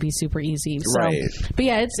not going to be super easy. So, right. But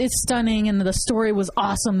yeah, it's stunning, and the story was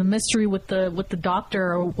awesome. The mystery with the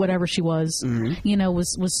doctor or whatever she was,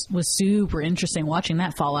 was super interesting. Watching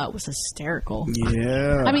that fall out was hysterical.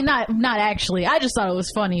 Yeah, I mean not actually. I just thought it was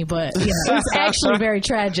funny, but it was actually very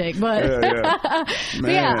tragic. But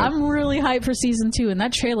yeah, I'm really hyped for season 2, and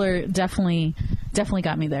that trailer definitely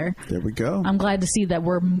got me there. There we go. I'm glad to see that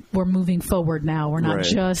we're moving forward now. We're not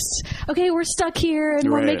just we're stuck here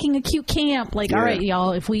and we're making a cute camp. Like, all right,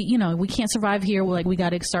 y'all, if we we can't survive here, we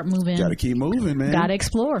got to start moving. Got to keep moving, man. Got to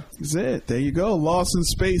explore. That's it. There you go. Lost in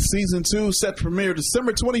Space season 2 set to premiere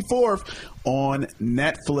December 24th on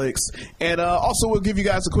Netflix. And also, we'll give you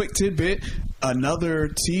guys a quick tidbit. Another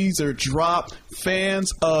teaser drop.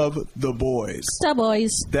 Fans of The Boys. The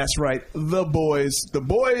Boys. That's right. The Boys. The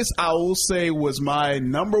Boys, I will say, was my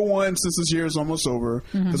number one since this year is almost over.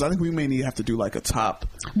 Because I think we may have to do like a top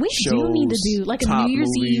shows, do need to do like a New Year's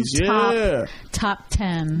Eve top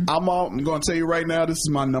 10. I'm going to tell you right now, this is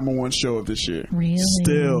my number one show of this year. Really?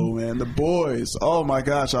 Still, man. The Boys. Oh my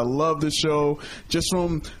gosh. I love this show. Just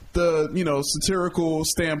from the satirical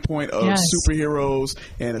standpoint of superheroes,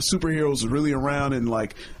 and if superheroes are really around in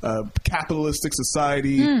like capitalistic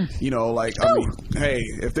society, I mean, hey,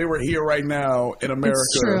 if they were here right now in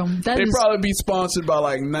America, they'd probably be sponsored by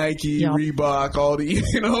like Nike, Reebok, all the,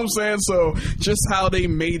 you know what I'm saying? So just how they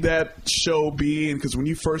made that show be, and because when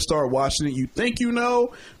you first start watching it, you think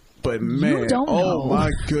but man, oh my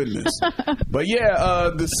goodness. But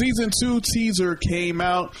yeah, the season 2 teaser came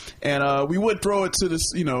out, and we would throw it to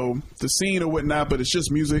this, the scene or whatnot, but it's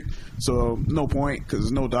just music, so no point because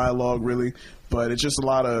there's no dialogue really. But it's just a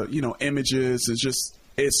lot of images.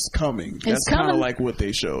 It's coming. That's kind of like what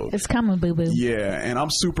they showed. It's coming, boo boo. Yeah, and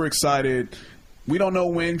I'm super excited. We don't know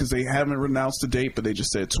when because they haven't announced the date, but they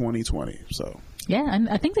just said 2020. So. Yeah, and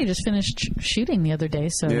I think they just finished shooting the other day,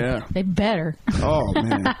 so they better. Oh,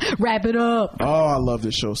 man. Wrap it up. Oh, I love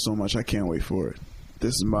this show so much. I can't wait for it.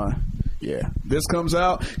 This is this comes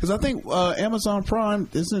out because I think Amazon Prime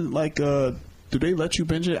isn't like do they let you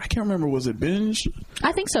binge it? I can't remember. Was it binge?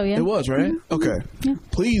 I think so, yeah. It was, right? Mm-hmm. Okay. Yeah.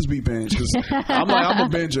 Please be binge because I'm a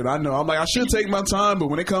binge it. I know. I'm like, I should take my time, but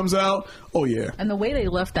when it comes out, oh, yeah. And the way they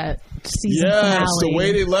left that season finale. The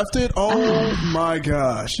way they left it, oh, my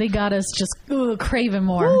gosh. They got us just craving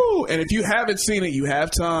more. Woo. And if you haven't seen it, you have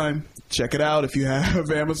time. Check it out if you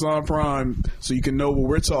have Amazon Prime so you can know what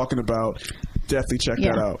we're talking about. Definitely check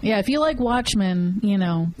that out. Yeah, if you like Watchmen,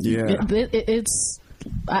 it's...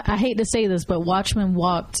 I hate to say this, but Watchmen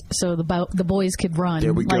walked so the boys could run.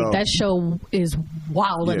 There we go. Like, that show is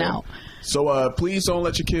wilding out. So please don't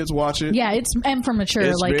let your kids watch it. Yeah, it's M for mature.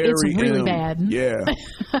 It's really bad. Yeah,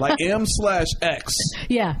 like M/X.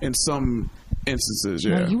 Yeah, in some instances.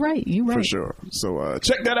 Yeah, no, you're right. For sure. So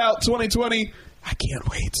check that out. 2020. I can't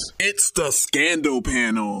wait. It's the Scandal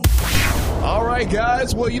Panel. All right,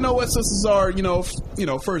 guys. Well, you know what? Since this is our,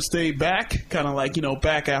 first day back, kind of like,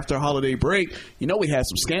 back after holiday break, we had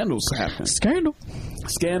some scandals happen.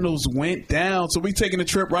 Scandals went down. So we taking a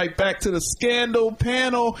trip right back to the Scandal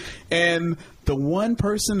Panel. And the one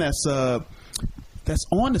person that's on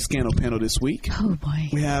the Scandal Panel this week. Oh, boy.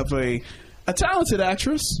 We have a talented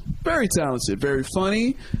actress, very talented, very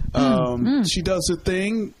funny. She does her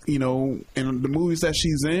thing, in the movies that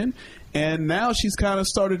she's in. And now she's kind of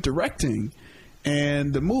started directing.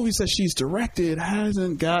 And the movies that she's directed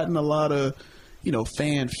hasn't gotten a lot of,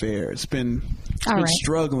 fanfare. It's been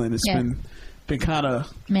struggling. It's been kind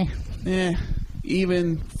of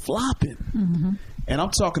even flopping. Mm-hmm. And I'm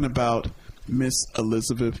talking about Miss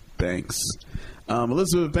Elizabeth Banks.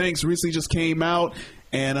 Elizabeth Banks recently just came out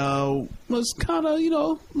and was kind of,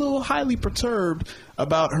 a little highly perturbed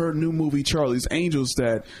about her new movie, Charlie's Angels,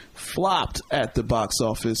 that flopped at the box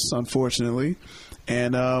office, unfortunately.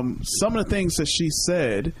 And some of the things that she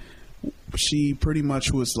said, she pretty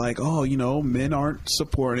much was like, men aren't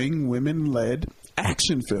supporting women-led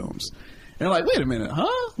action films. And they're like, wait a minute,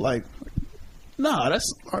 huh? Like, nah,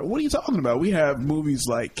 what are you talking about? We have movies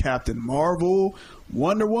like Captain Marvel,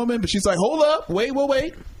 Wonder Woman, but she's like, hold up,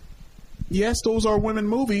 wait. Yes, those are women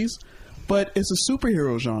movies, but it's a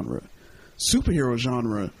superhero genre. Superhero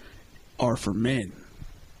genre are for men.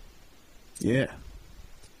 Yeah.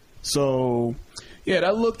 So,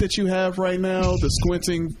 that look that you have right now, the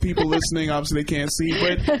squinting people listening, obviously they can't see,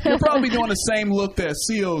 but you're probably doing the same look that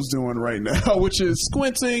CEO's doing right now, which is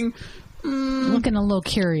squinting. Looking a little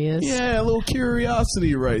curious. Yeah, a little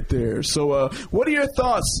curiosity right there. So what are your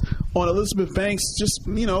thoughts on Elizabeth Banks just,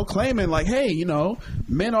 claiming like, hey,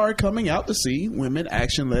 men are coming out to see women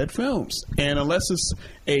action-led films. And unless it's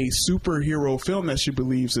a superhero film that she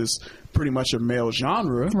believes is pretty much a male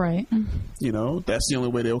genre, right? That's the only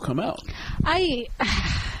way they'll come out.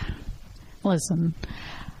 Listen.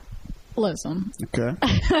 Okay.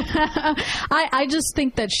 I just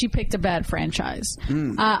think that she picked a bad franchise.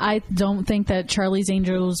 I don't think that Charlie's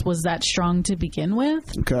Angels was that strong to begin with.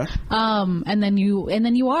 Okay. And then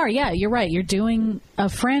you are, you're right. You're doing a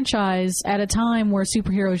franchise at a time where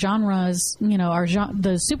superhero genres,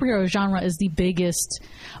 the superhero genre is the biggest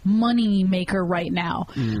money maker right now.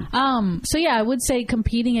 So I would say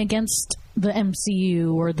competing against the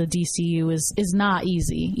MCU or the DCU is not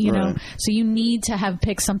easy, know. So you need to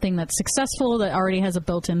pick something that's successful, that already has a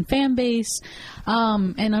built-in fan base.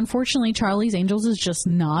 And unfortunately, Charlie's Angels is just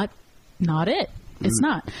not it. It's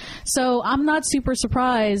not. So I'm not super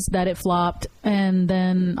surprised that it flopped. And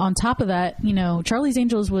then on top of that, Charlie's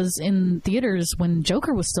Angels was in theaters when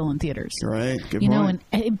Joker was still in theaters. Right. Good point.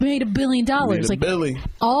 And it made $1 billion.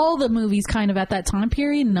 All the movies kind of at that time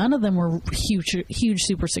period, none of them were huge,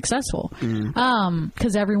 super successful.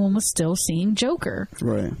 Because everyone was still seeing Joker.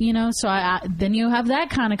 Right. So then you have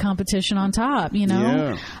that kind of competition on top,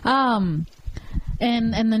 Yeah.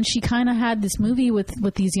 And then she kind of had this movie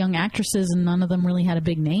with these young actresses, and none of them really had a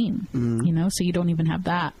big name, you know, so you don't even have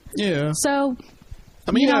that. Yeah. So,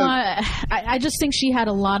 I mean, you know, I just think she had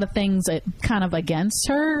a lot of things that kind of against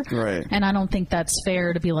her. Right. And I don't think that's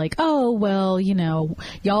fair to be like, oh, well, you know,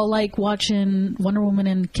 y'all like watching Wonder Woman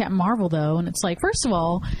and Captain Marvel, though. And it's like, first of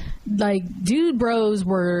all, like, dude bros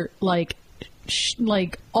were like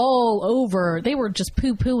all over. They were just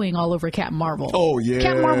poo-pooing all over Captain Marvel. Oh yeah,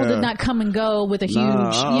 Captain Marvel did not come and go with a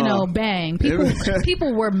huge, you know, bang.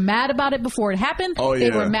 People were mad about it before it happened. Oh yeah,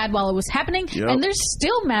 they were mad while it was happening, and they're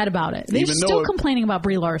still mad about it. They're still complaining about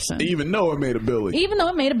Brie Larson, even though it made $1 billion. Even though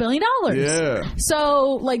it made $1 billion. Yeah.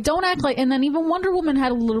 So like, don't act like. And then even Wonder Woman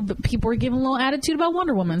had a little bit. People were giving a little attitude about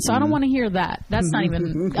Wonder Woman. So I don't want to hear that. That's not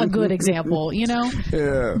even a good example, you know.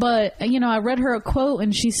 Yeah. But you know, I read her a quote,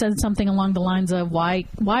 and she said something along the lines of why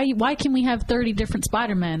can we have 30 different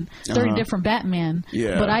Spider-Men, 30 different Batman,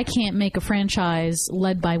 but I can't make a franchise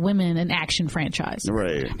led by women, an action franchise.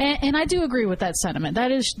 Right. And I do agree with that sentiment.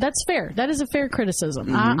 That's fair. That is a fair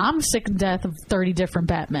criticism. I'm sick to death of 30 different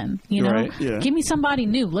Batmen, you know. Right. Yeah. Give me somebody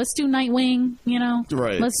new. Let's do Nightwing, you know.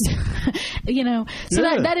 Right. Let's you know. So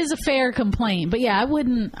that is a fair complaint. But yeah, I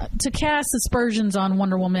wouldn't to cast aspersions on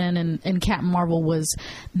Wonder Woman and Captain Marvel was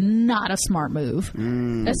not a smart move.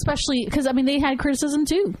 Especially because I mean they had criticism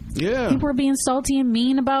too. Yeah. People were being salty and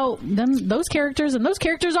mean about those characters, and those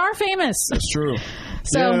characters are famous. That's true.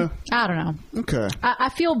 So I don't know. Okay. I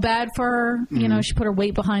feel bad for her. You know, she put her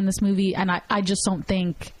weight behind this movie, and I just don't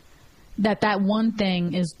think that one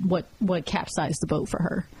thing is what capsized the boat for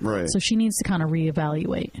her. Right. So she needs to kind of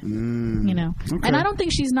reevaluate. You know. Okay. And I don't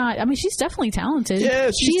think she's not. I mean, she's definitely talented. Yeah,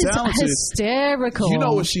 she's talented. Hysterical. You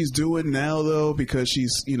know what she's doing now though, because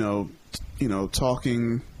she's you know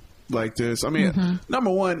talking like this. I mean, number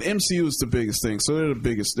one, MCU is the biggest thing, so they're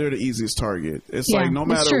the easiest target. It's like no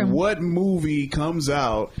matter what movie comes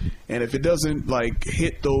out, and if it doesn't like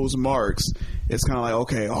hit those marks, it's kind of like,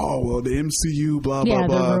 okay, oh well, the MCU, blah blah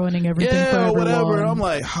blah, they're ruining everything for everyone. Whatever. And I'm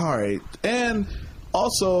like, all right, and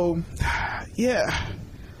also,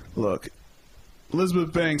 look,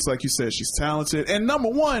 Elizabeth Banks, like you said, she's talented, and number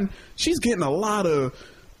one, she's getting a lot of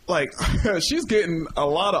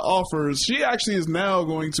offers. She actually is now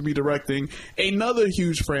going to be directing another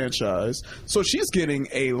huge franchise. So she's getting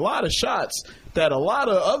a lot of shots that a lot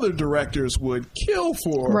of other directors would kill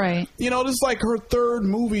for. Right. You know, this is like her third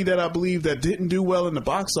movie that I believe that didn't do well in the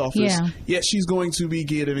box office. Yeah. Yet she's going to be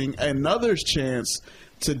getting another chance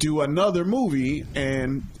to do another movie,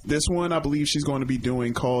 and this one I believe she's going to be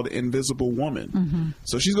doing called Invisible Woman.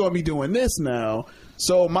 So she's going to be doing this now.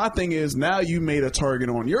 So my thing is, now you made a target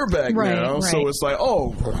on your back now. Right. So it's like,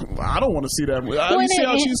 oh, I don't want to see that. You see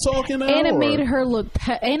how she's talking now? And it made her look,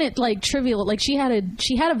 and it like trivial. Like she had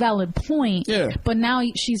a valid point. Yeah. But now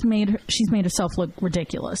she's made herself look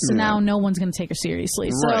ridiculous. So now no one's going to take her seriously.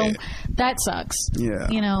 So that sucks. Yeah.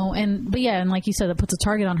 You know, and like you said, that puts a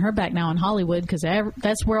target on her back now in Hollywood, because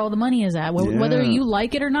that's where all the money is at. Whether you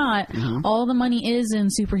like it or not, all the money is in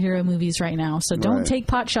superhero movies right now. So don't take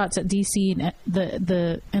pot shots at DC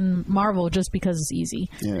and Marvel just because it's easy.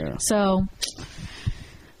 Yeah. So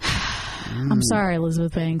I'm sorry,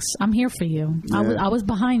 Elizabeth Banks. I'm here for you. Yeah. I was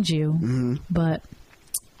behind you, but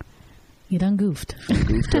you done goofed.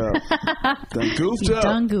 Goofed up.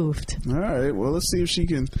 Done goofed. All right. Well, let's see if she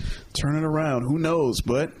can turn it around. Who knows?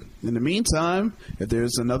 But in the meantime, if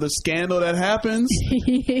there's another scandal that happens,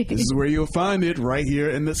 this is where you'll find it, right here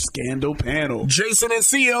in the Scandal panel. Jason and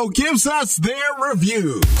CO gives us their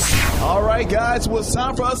reviews. All right, guys. Well, it's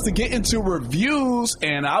time for us to get into reviews.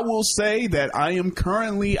 And I will say that I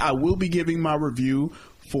will be giving my review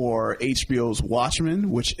for HBO's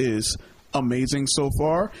Watchmen, which is amazing so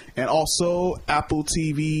far, and also Apple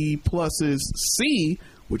TV Plus's C,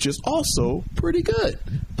 which is also pretty good.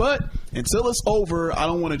 But until it's over, I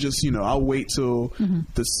don't want to just, I'll wait till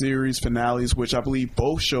the series finales, which I believe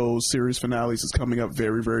both shows' series finales is coming up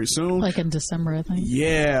very, very soon. Like in December, I think.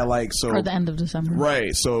 Yeah, or the end of December.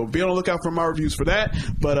 Right. So be on the lookout for my reviews for that.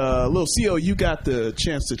 But Lil CO, you got the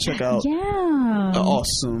chance to check out an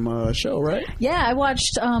awesome show, right? Yeah, I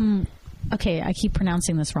watched okay, I keep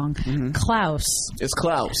pronouncing this wrong. Klaus. It's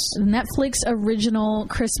Klaus. Netflix original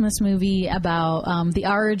Christmas movie about the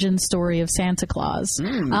origin story of Santa Claus.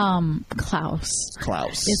 Klaus.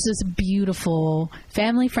 It's this beautiful,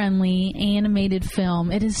 family-friendly animated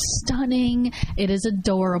film. It is stunning. It is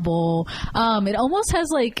adorable. It almost has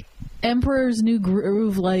like Emperor's New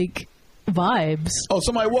Groove, like vibes. Oh,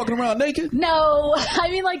 somebody walking around naked? No, I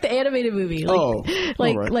mean like the animated movie.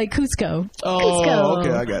 Like Cusco. Oh, Cusco.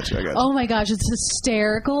 Okay, I got you. Oh my gosh, it's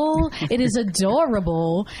hysterical. It is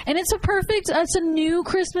adorable, and it's a new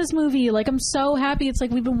Christmas movie. Like, I'm so happy. It's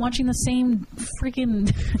like we've been watching the same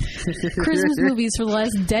freaking Christmas movies for the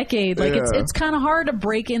last decade. Like, it's kind of hard to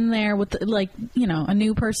break in there with a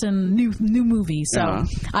new person, new movie. So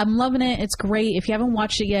I'm loving it. It's great. If you haven't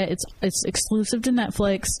watched it yet, it's exclusive to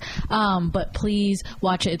Netflix. But please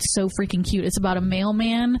watch it. It's so freaking cute. It's about a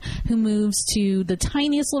mailman who moves to the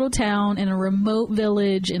tiniest little town in a remote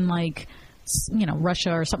village in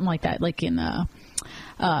Russia or something like that, like in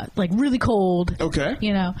really cold. Okay.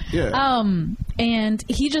 Yeah. And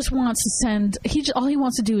he just wants to send. All he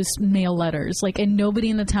wants to do is mail letters. And nobody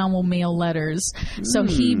in the town will mail letters. So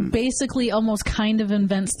he basically almost kind of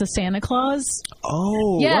invents the Santa Claus.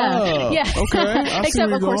 Oh. Yeah. Wow. Yeah. Okay.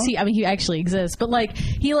 Except of course he actually exists. But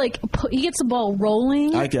he gets the ball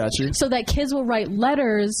rolling. I got you. So that kids will write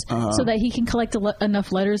letters so that he can collect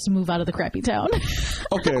enough letters to move out of the crappy town.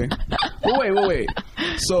 Okay. Well, wait.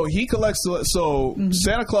 So he collects. So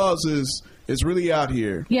Santa Claus is really out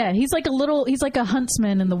here. Yeah, he's like a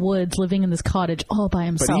huntsman in the woods living in this cottage all by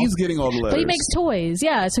himself. But he's getting all the letters. But he makes toys.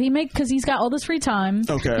 Yeah, so because he's got all this free time.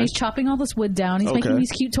 Okay. He's chopping all this wood down. He's making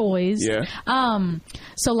these cute toys. Yeah.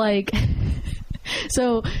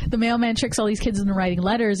 So the mailman tricks all these kids into writing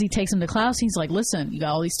letters. He takes them to Klaus. He's like, listen, you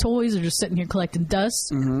got all these toys. They're just sitting here collecting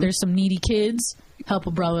dust. There's some needy kids. Help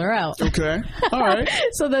a brother out. Okay. All right.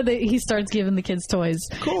 So then he starts giving the kids toys.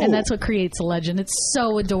 Cool. And that's what creates a legend. It's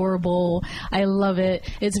so adorable. I love it.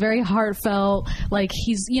 It's very heartfelt.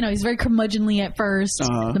 He's very curmudgeonly at first,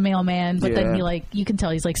 the mailman, but then you can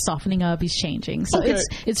tell he's softening up. He's changing. So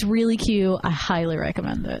it's really cute. I highly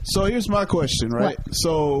recommend it. So here's my question, right? What?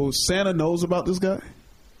 So Santa knows about this guy?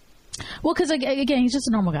 Well, because again, he's just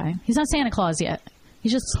a normal guy. He's not Santa Claus yet.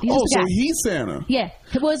 He's just a guy. So he's Santa. Yeah.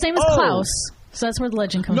 Well, his name is Klaus. So that's where the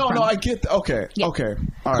legend comes from. No, I get Okay. Yeah. Okay.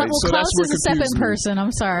 All right. Well, so Klaus that's what is a separate person.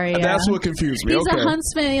 I'm sorry. That's what confused me. He's a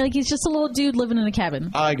huntsman. He's just a little dude living in a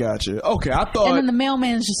cabin. I got you. Okay. I thought. And then the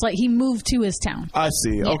mailman's just he moved to his town. I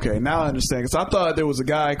see. Yeah. Okay. Now I understand. Because I thought there was a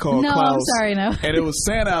guy called Klaus. No, I'm sorry. No. And it was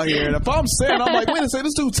Santa out here. And if I'm Santa, I'm like, wait a second.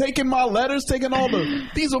 This dude taking my letters, taking all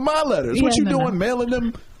these are my letters. What you doing? Mailing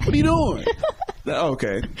them? What are you doing?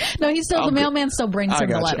 Okay. No, the mailman still brings him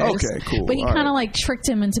the letters. Okay, cool. But he kind of tricked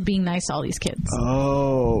him into being nice to all these kids.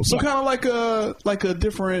 Oh, so kind of like a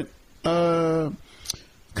different, kind of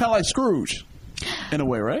like Scrooge, in a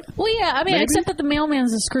way, right? Well, yeah. I mean, Maybe? except that the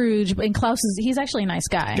mailman's a Scrooge, and Klaus he's actually a nice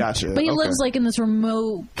guy. Gotcha. But he lives in this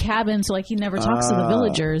remote cabin, so he never talks to the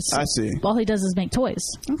villagers. I see. All he does is make toys.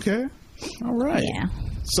 Okay. All right. Yeah.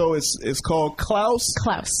 So it's called Klaus.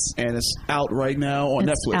 Klaus. And it's out right now on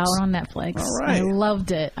Netflix. It's out on Netflix. All right. I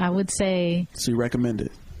loved it. I would say. So you recommend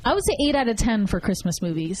it? I would say 8 out of 10 for Christmas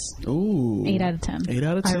movies. Ooh. 8 out of 10. 8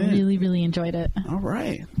 out of 10. I really, really enjoyed it. All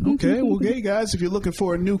right. Okay. Well, hey, guys, if you're looking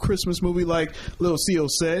for a new Christmas movie, like Lil CO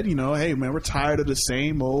said, hey, man, we're tired of the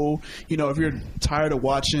same old, if you're tired of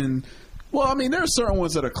watching. Well, I mean, there are certain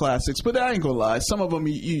ones that are classics, but I ain't gonna lie. Some of them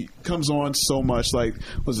comes on so much.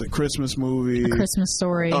 Was it Christmas movie? A Christmas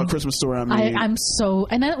Story. Oh, Christmas Story. I mean,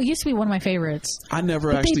 and that used to be one of my favorites. I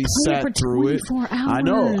never actually sat through it. Hours. I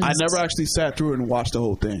know. I never actually sat through it and watched the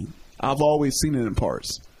whole thing. I've always seen it in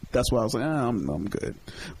parts. That's why I was like, I'm good.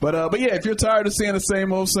 But yeah, if you're tired of seeing the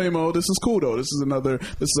same old, this is cool though. This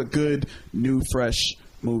is a good, new, fresh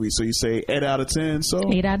movie. So you say 8 out of 10.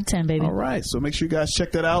 So 8 out of 10, baby. All right. So make sure you guys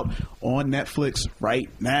check that out on Netflix right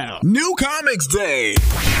now. New Comics Day.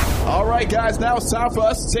 All right, guys. Now it's time for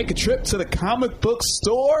us to take a trip to the comic book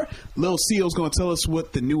store. Lil Co's going to tell us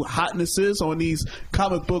what the new hotness is on these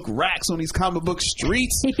comic book racks, on these comic book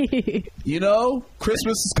streets.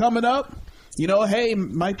 Christmas is coming up. Hey,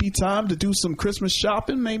 might be time to do some Christmas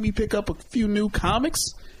shopping. Maybe pick up a few new comics.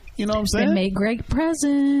 You know what I'm saying? And make great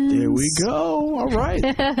presents. There we go. All right.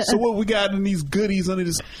 So what we got in these goodies under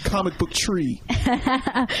this comic book tree?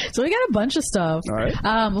 So we got a bunch of stuff. All right.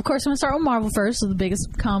 Of course, I'm going to start with Marvel first. So the biggest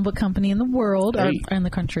comic book company in the world. Or in the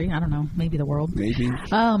country. I don't know. Maybe the world. Maybe.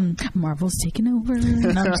 Marvel's taking over.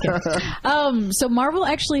 No, I'm just kidding. So Marvel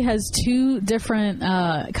actually has 2 different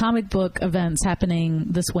comic book events happening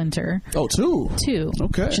this winter. Oh, 2? 2.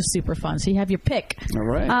 Okay. Which is super fun. So you have your pick. All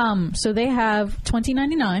right. So they have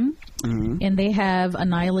 $20.99. And they have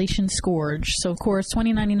Annihilation Scourge. So, of course,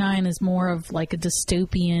 $20.99 is more of like a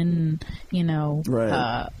dystopian,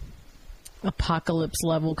 apocalypse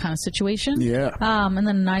level kind of situation. Yeah. And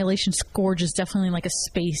then Annihilation Scourge is definitely like a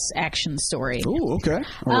space action story. Oh, okay.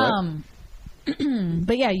 All right.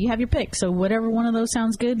 But yeah, you have your pick. So whatever one of those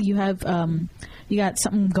sounds good, you have you got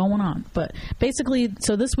something going on. But basically,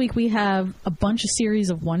 so this week we have a bunch of series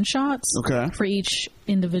of one shots for each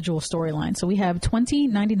individual storyline. So we have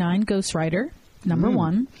 2099 Ghost Rider number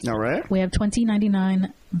 1. All right. We have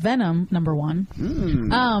 2099 Venom number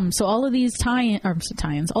 1. So all of these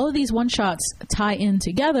tie-ins, all of these one shots tie in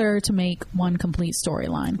together to make one complete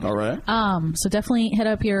storyline. All right. So definitely hit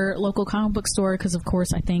up your local comic book store because, of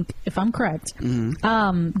course, I think if I'm correct,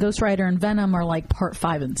 Ghost Rider and Venom are like part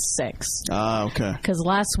 5 and 6. Okay. Because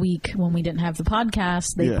last week when we didn't have the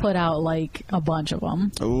podcast, they put out like a bunch of them.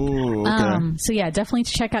 Oh. Okay. So yeah, definitely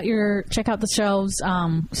check out the shelves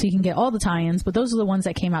so you can get all the tie-ins. But those are the ones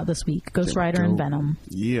that came out this week: Ghost Rider and Venom.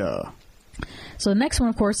 Yeah. So the next one,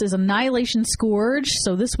 of course, is Annihilation Scourge.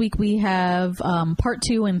 So this week we have part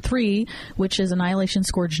 2 and 3, which is Annihilation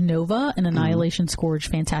Scourge Nova and Annihilation Scourge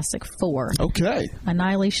Fantastic Four. Okay.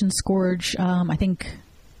 Annihilation Scourge, I think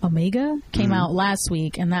Omega came out last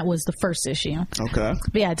week, and that was the first issue. Okay.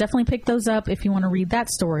 But yeah, definitely pick those up if you want to read that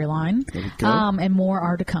storyline. And more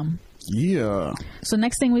are to come. Yeah. So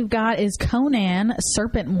next thing we've got is Conan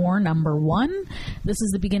Serpent War number 1. This is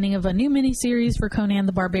the beginning of a new miniseries for Conan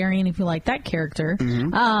the Barbarian, if you like that character.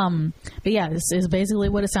 But yeah, this is basically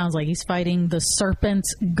what it sounds like. He's fighting the serpent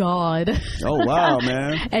god. Oh, wow,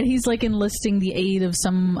 man. And he's like enlisting the aid of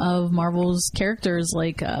some of Marvel's characters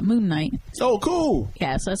like Moon Knight. Oh, cool.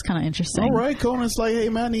 Yeah, so that's kind of interesting. All right, Conan's like, hey,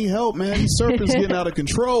 man, I need help, man. These serpents getting out of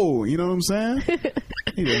control. You know what I'm saying?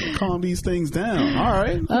 Need to calm these things down. All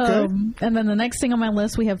right. Okay. And then the next thing on my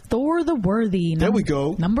list, we have Thor the Worthy. There we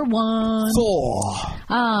go. Number 1. Thor.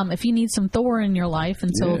 If you need some Thor in your life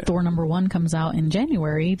until Thor number 1 comes out in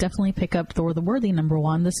January, definitely pick up Thor the Worthy number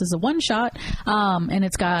 1. This is a one shot, and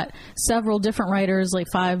it's got several different writers, like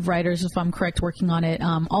 5 writers, if I'm correct, working on it.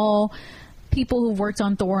 All people who've worked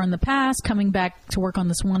on Thor in the past coming back to work on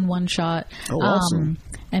this one shot. Oh, awesome.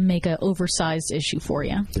 And make an oversized issue for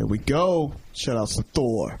you. There we go. Shout out to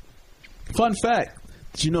Thor. Fun fact.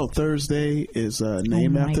 Did you know Thursday is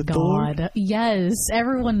named after Thor? Yes,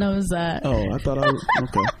 everyone knows that. Oh, I thought I was...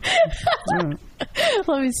 Okay. All right.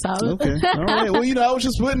 Let me stop. Okay. All right. Well, I was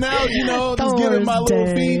just putting out, just giving my little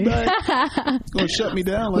feedback. Going to shut me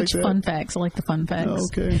down like that. Fun facts. I like the fun facts. Oh,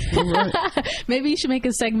 okay. All right. Maybe you should make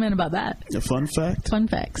a segment about that. A fun fact? Fun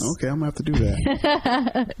facts. Okay, I'm going to have to do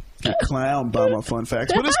that. Get clowned by my fun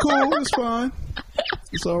facts. But it's cool. It's fine.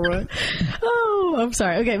 It's all right. Oh, I'm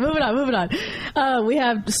sorry. Okay, moving on. We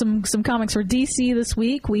have some comics for DC this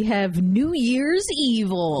week. We have New Year's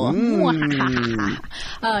Evil.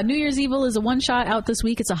 New Year's Evil is a one-shot out this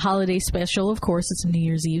week. It's a holiday special. Of course, it's a New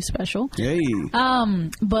Year's Eve special. Hey.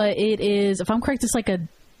 But it is, if I'm correct, it's like a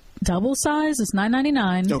double size. It's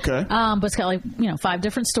 $9.99. Okay. But it's got 5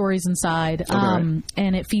 different stories inside. And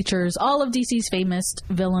it features all of DC's famous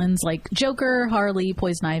villains like Joker, Harley,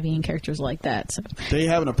 Poison Ivy, and characters like that. So they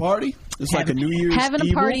having a party? It's like a New Year's having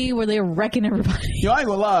Evil? A party where they're wrecking everybody. Yo, I ain't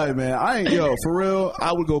gonna lie, man. For real,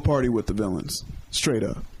 I would go party with the villains. Straight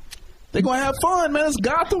up. They gonna have fun, man. It's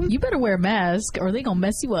Gotham. You better wear a mask or they gonna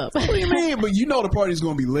mess you up. What do you mean? But the party's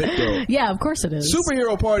gonna be lit, though. Yeah, of course it is.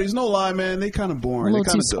 Superhero parties, no lie, man. They kind of boring. A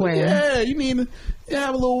little too square. Yeah, you need to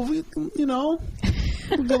have a little, get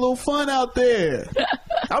a little fun out there.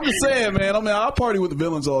 I'm just saying, man. I'll party with the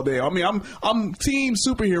villains all day. I'm team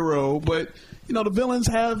superhero, but the villains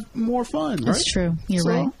have more fun, right? That's true. You're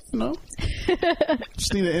right.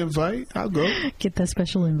 Just need an invite. I'll go. Get that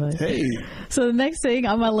special invite. Hey. So the next thing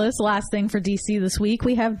on my list, last thing for DC this week,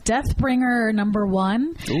 we have Deathbringer number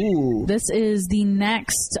 1. Ooh. This is the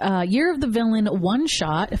next Year of the Villain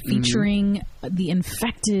one-shot featuring the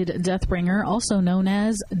infected Deathbringer, also known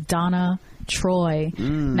as Donna Troy.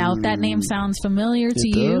 Now, if that name sounds familiar to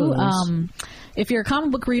you, if you're a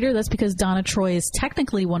comic book reader, that's because Donna Troy is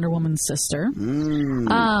technically Wonder Woman's sister.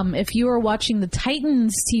 If you are watching the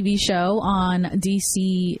Titans TV show on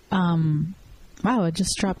DC, wow, it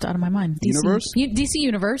just dropped out of my mind. DC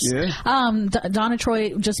Universe. Yeah. Donna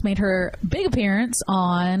Troy just made her big appearance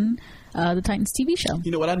on the Titans TV show.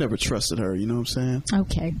 You know what? I never trusted her. You know what I'm saying?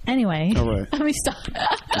 Okay. Anyway. All right. Let me stop.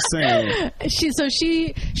 Just saying.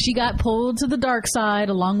 She got pulled to the dark side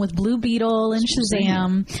along with Blue Beetle and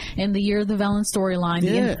Shazam in the Year of the Villain storyline.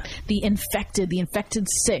 Yeah. The Infected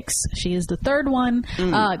 6. She is the third one.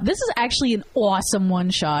 This is actually an awesome one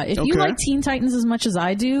shot. If you like Teen Titans as much as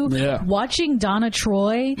I do, watching Donna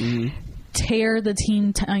Troy tear the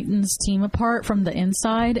Teen Titans team apart from the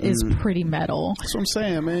inside is pretty metal. That's what I'm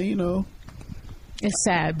saying, man. It's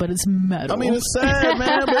sad, but it's metal. It's sad,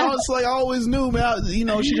 man. But I always knew, man. She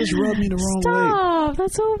just rubbed me the wrong way. Stop.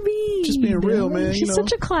 That's so mean. Just being real, man. She's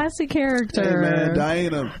such a classic character. Hey, man.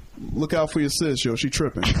 Diana look out for your sis, yo. She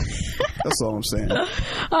tripping. That's all I'm saying.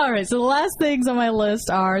 All right, so the last things on my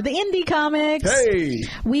list are the indie comics. Hey!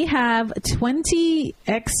 We have 20XX,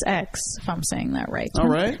 if I'm saying that right. All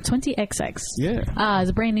right. 20XX. Yeah.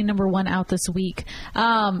 It's a brand new #1 out this week.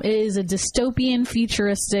 It is a dystopian,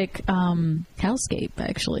 futuristic hellscape,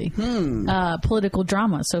 actually. Political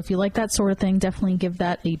drama. So if you like that sort of thing, definitely give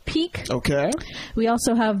that a peek. Okay. We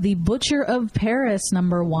also have The Butcher of Paris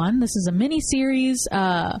 #1. This is a mini-series.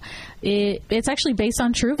 It's actually based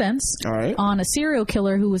on true events. All right. On a serial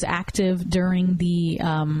killer who was active during the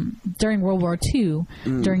during World War II,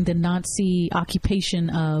 during the Nazi occupation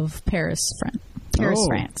of Paris,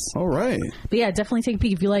 France. All right. But yeah, definitely take a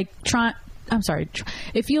peek if you like.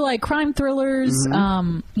 If you like crime thrillers,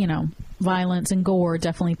 violence and gore,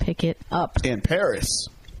 definitely pick it up. And Paris.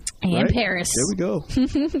 And Paris. There we go.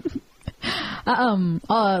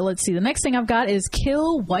 Let's see. The next thing I've got is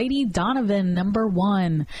Kill Whitey Donovan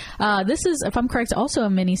 #1. This is, if I'm correct, also a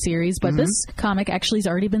mini-series, but this comic actually has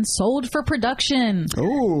already been sold for production.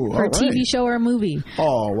 Oh, for a TV show or a movie.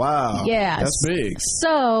 Oh, wow. Yeah. That's big.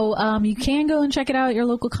 So, you can go and check it out at your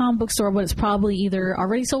local comic book store, but it's probably either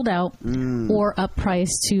already sold out or up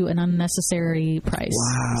priced to an unnecessary price.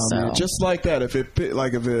 Wow, man. Just like that. If a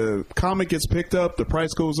comic gets picked up, the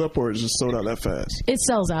price goes up, or it's just sold out that fast? It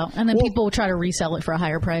sells out, and then people will try to resell it for a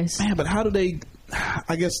higher price. Man, but how do they?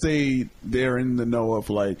 I guess they're in the know of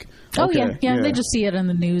like. Oh yeah. They just see it in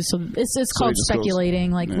the news, so it's called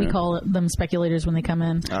speculating. We call them speculators when they come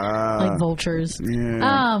in, like vultures.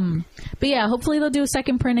 Yeah. But yeah, hopefully they'll do a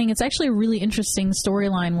second printing. It's actually a really interesting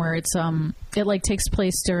storyline where it takes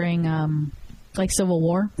place during Civil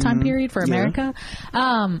War time period for America.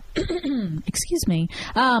 Excuse me.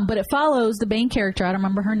 But it follows the main character. I don't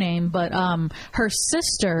remember her name, but her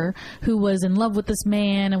sister, who was in love with this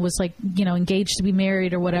man and was engaged to be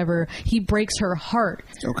married or whatever, he breaks her heart.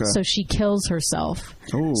 Okay. So she kills herself.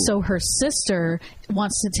 Ooh. So her sister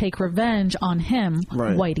wants to take revenge on him,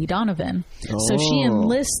 Whitey Donovan. So she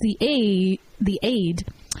enlists the aid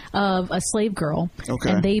of a slave girl,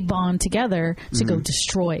 and they bond together to go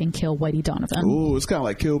destroy and kill Whitey Donovan. Ooh, it's kind of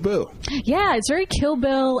like Kill Bill. Yeah, it's very Kill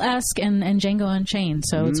Bill-esque and Django Unchained,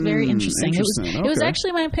 so it's very interesting. It was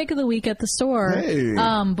actually my pick of the week at the store. Hey.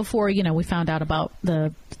 Before we found out about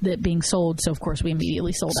it being sold, so of course we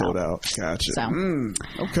immediately sold out. Gotcha. So.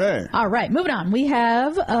 Okay. All right, moving on. We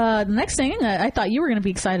have the next thing that I thought you were going to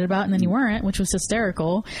be excited about, and then you weren't, which was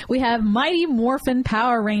hysterical. We have Mighty Morphin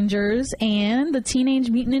Power Rangers and the Teenage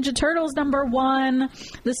Mutant Ninja Turtles #1.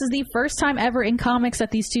 This is the first time ever in comics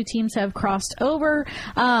that these two teams have crossed over.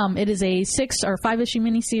 It is a 6 or 5 issue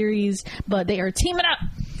miniseries, but they are teaming up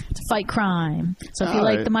to fight crime. So if you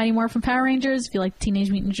like the Mighty Morphin Power Rangers, if you like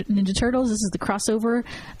Teenage Mutant Ninja Turtles, this is the crossover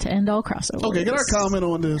to end all crossovers. Okay, can I comment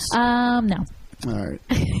on this? No. All right.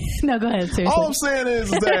 No, go ahead. Seriously. All I'm saying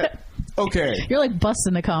is that okay. You're like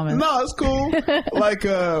busting the comments. No, it's cool.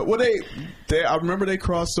 I remember they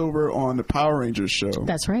crossed over on the Power Rangers show.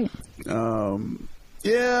 That's right.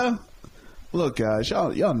 Yeah. Look, guys,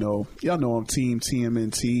 y'all know I'm Team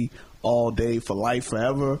TMNT all day for life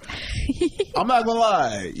forever. I'm not gonna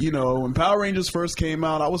lie. When Power Rangers first came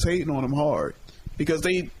out, I was hating on them hard because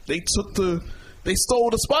they stole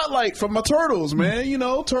the spotlight from my Turtles, man.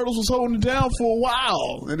 Turtles was holding it down for a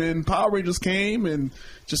while, and then Power Rangers came and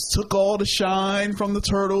just took all the shine from the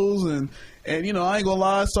Turtles, and I ain't gonna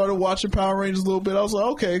lie, I started watching Power Rangers a little bit. I was like,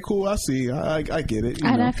 okay, cool, I see, I get it.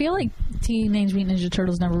 And I feel like Teenage Mutant Ninja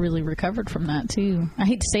Turtles never really recovered from that too. I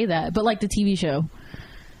hate to say that, but like the TV show,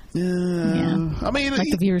 yeah. I mean,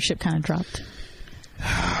 the viewership kind of dropped.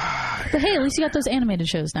 But hey, at least you got those animated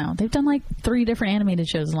shows now. They've done 3 different animated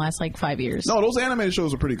shows in the last 5 years. No, those animated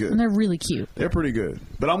shows are pretty good. And they're really cute. They're pretty good.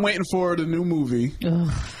 But I'm waiting for the new movie.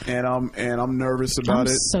 Ugh. And I'm nervous about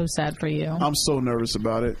it. I'm so sad for you. I'm so nervous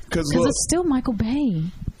about it. Because it's still Michael Bay.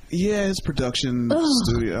 Yeah, his production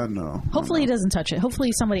studio. I know. Hopefully he doesn't touch it.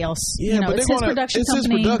 Hopefully somebody else. Yeah, but it's his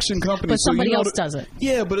production company. But somebody else does it.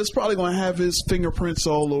 Yeah, but it's probably going to have his fingerprints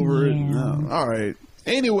all over it. No. All right.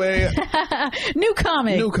 Anyway, new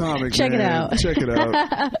comic. Check it out.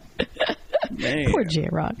 Man. Poor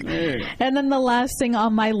J-Rock. Man. And then the last thing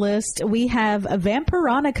on my list, we have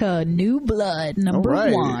Vampironica New Blood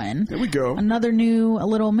 #1. There we go. Another new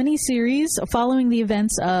little mini-series following the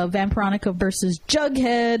events of Vampironica versus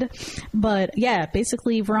Jughead. But yeah,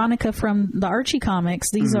 basically Veronica from the Archie comics.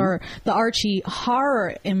 These are the Archie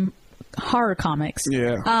horror comics.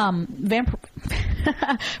 Yeah.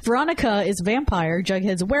 Veronica is vampire,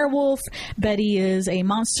 Jughead's a werewolf, Betty is a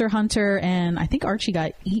monster hunter, and I think Archie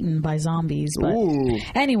got eaten by zombies. But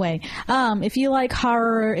anyway, if you like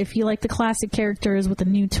horror, if you like the classic characters with a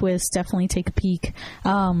new twist, definitely take a peek.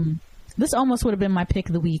 This almost would have been my pick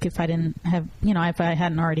of the week if I didn't have, if I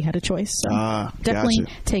hadn't already had a choice. So definitely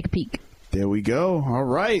take a peek. There we go. All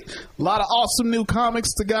right. A lot of awesome new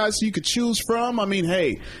comics to guys you could choose from. I mean,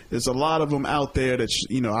 hey, there's a lot of them out there that,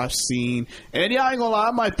 I've seen. And yeah, I ain't gonna lie,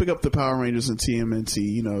 I might pick up the Power Rangers and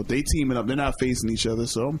TMNT. They teaming up. They're not facing each other,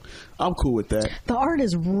 so I'm cool with that. The art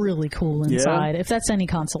is really cool inside, if that's any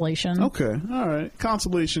consolation. Okay. All right.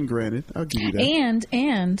 Consolation granted. I'll give you that.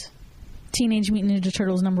 And Teenage Mutant Ninja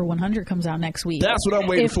Turtles number 100 comes out next week. That's what I'm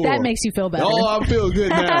waiting for. If that makes you feel better. Oh, I feel good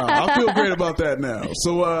now. I feel great about that now.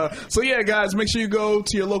 So yeah, guys, make sure you go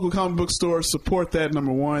to your local comic book store, support that,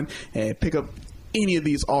 number one, and pick up any of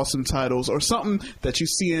these awesome titles or something that you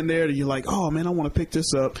see in there that you're like, oh man, I want to pick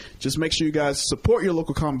this up. Just make sure you guys support your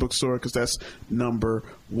local comic book store, because that's number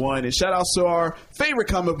one. And shout out to our favorite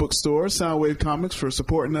comic book store, Soundwave Comics, for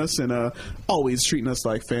supporting us and always treating us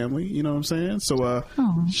like family. You know what I'm saying? So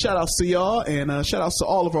shout outs to y'all, and shout outs to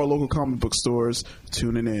all of our local comic book stores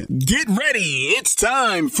tuning in. Get ready. It's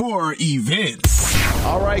time for events.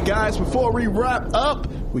 All right, guys, before we wrap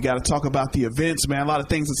up, we got to talk about the events, man. A lot of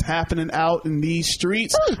things that's happening out in these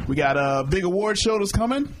streets. We got a big award show that's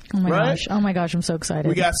coming. Oh my gosh, I'm so excited.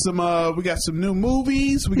 We got some new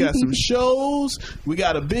movies. We got some shows. We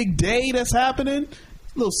got a big day that's happening.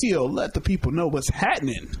 Little CO, let the people know what's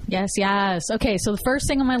happening. Yes. Okay, so the first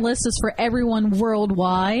thing on my list is for everyone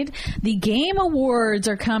worldwide. The Game Awards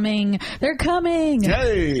are coming. They're coming.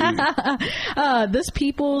 Hey. This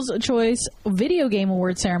People's Choice Video Game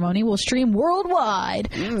Award ceremony will stream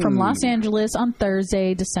worldwide from Los Angeles on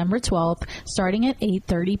Thursday, December 12th, starting at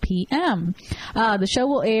 8:30 p.m. The show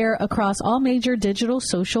will air across all major digital,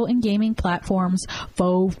 social, and gaming platforms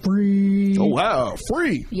for free. Oh, wow.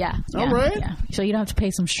 Free? Yeah. All right. Yeah. So you don't have to pay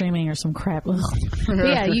some streaming or some crap. But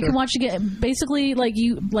yeah, you can watch it. Basically,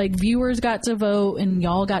 viewers got to vote and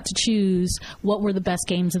y'all got to choose what were the best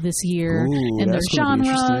games of this year and their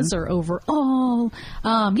genres or overall.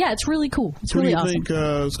 Yeah, it's really cool. It's really awesome. Who do you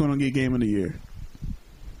think is going to get Game of the Year?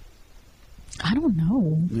 I don't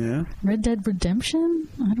know. Yeah. Red Dead Redemption?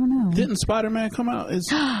 I don't know. Didn't Spider-Man come out?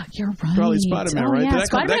 You're right. Probably Spider-Man, right? Yeah.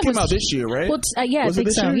 That came out this year, right? Well, I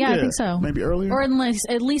think so. Yeah, I think so. Maybe earlier? Or at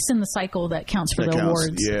least in the cycle that counts for the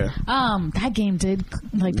awards. Yeah. That game did,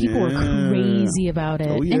 people were crazy about it.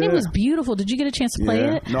 Oh, yeah. And it was beautiful. Did you get a chance to play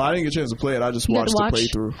it? No, I didn't get a chance to play it. I just watched the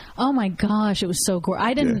playthrough. Oh my gosh, it was so cool.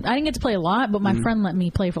 I didn't get to play a lot, but my friend let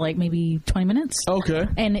me play for maybe 20 minutes. Okay.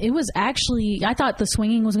 And it was actually, I thought the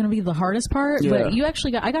swinging was going to be the hardest part, but you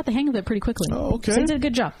actually I got the hang of it pretty quickly. Oh, okay. So you did a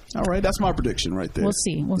good job. All right. That's my prediction right there. We'll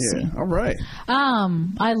see. All right.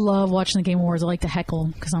 I love watching the Game Awards. I like to heckle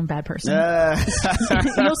because I'm a bad person.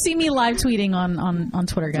 You'll see me live tweeting on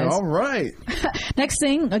Twitter, guys. All right. Next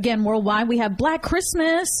thing, again, worldwide, we have Black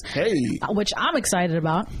Christmas. Hey. Which I'm excited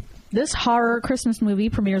about. This horror Christmas movie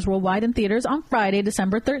premieres worldwide in theaters on Friday,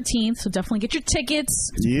 December 13th. So definitely get your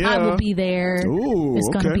tickets. Yeah. I will be there. Ooh, it's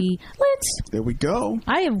going to be lit. There we go.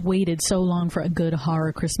 I have waited so long for a good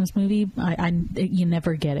horror Christmas movie. You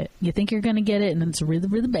never get it. You think you're going to get it, and then it's really,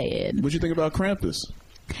 really bad. What'd you think about Krampus?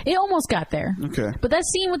 It almost got there. Okay. But that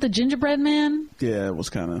scene with the gingerbread man. Yeah, it was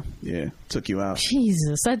kind of, took you out.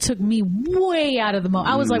 Jesus, that took me way out of the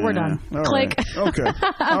moment. I was like, we're done. All Click. Right. Okay.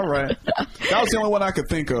 All right. That was the only one I could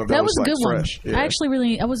think of. That was a good fresh. one. Yeah.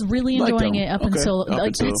 I was really enjoying it up until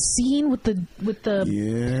that scene with the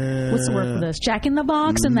what's the word for this? Jack in the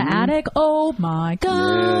Box in the attic. Oh my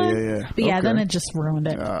God. Yeah. But then it just ruined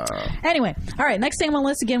it. Anyway, all right. Next thing on my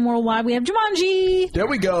list again worldwide, we have Jumanji. There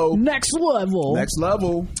we go. Next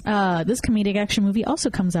level. This comedic action movie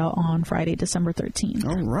also comes out on Friday, December 13th.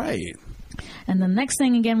 All right. And the next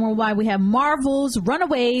thing again worldwide, we have Marvel's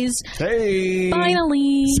Runaways. Hey.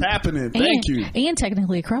 Finally. It's happening. Thank you. And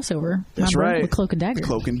technically a crossover. That's right. With Cloak and Dagger.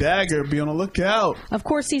 Cloak and Dagger. Be on the lookout. Of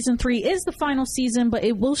course, season 3 is the final season, but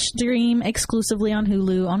it will stream exclusively on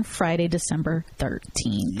Hulu on Friday, December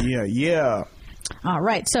 13th. Yeah. All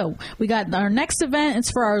right, so we got our next event.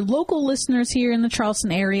 It's for our local listeners here in the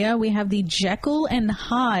Charleston area. We have the Jekyll and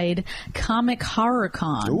Hyde Comic Horror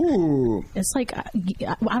Con. Ooh. It's like,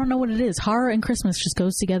 I don't know what it is. Horror and Christmas just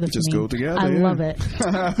goes together for me. Just go together. I love it.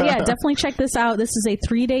 Yeah, definitely check this out. This is a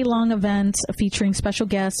 3-day-long event featuring special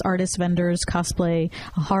guests, artists, vendors, cosplay,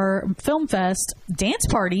 a horror film fest, dance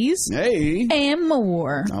parties, and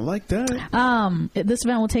more. I like that. This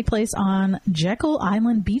event will take place on Jekyll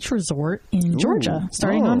Island Beach Resort in Georgia,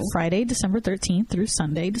 starting on Friday, December 13th through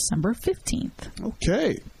Sunday, December 15th.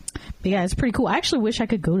 Okay. But yeah, it's pretty cool. I actually wish I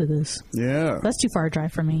could go to this. Yeah. That's too far a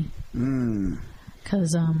drive for me.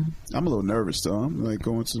 Because I'm a little nervous though. I'm like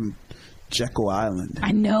going to Jekyll Island.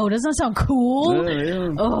 I know. Doesn't that sound cool?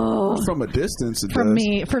 Yeah. Oh, from a distance, it for does.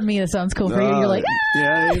 me, it sounds cool. For you, you're like,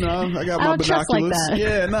 yeah, I got my binoculars. Like that.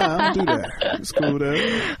 Yeah, I don't do that. It's cool though.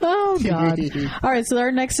 Oh God! All right, so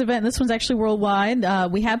our next event. This one's actually worldwide.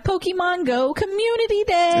 We have Pokemon Go Community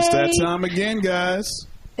Day. It's that time again, guys.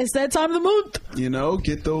 It's that time of the month.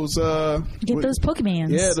 Get those those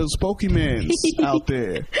Pokemans. Yeah, those Pokemans out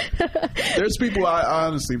there. There's people I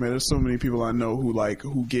honestly, man, there's so many people I know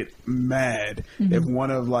who get mad if one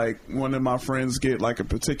of my friends get like a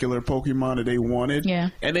particular Pokemon that they wanted. Yeah.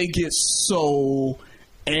 And they get so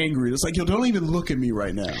angry. It's like, yo, don't even look at me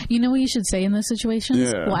right now. You know what you should say in those situations?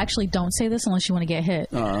 Yeah. Well, actually, don't say this unless you want to get hit.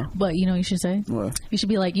 But you know what you should say? What? You should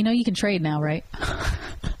be like, you can trade now, right?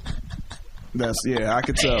 I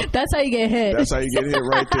could tell. That's how you get hit. That's how you get hit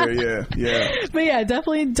right there. Yeah. But yeah,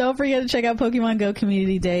 definitely don't forget to check out Pokemon Go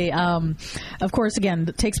Community Day. Of course, again,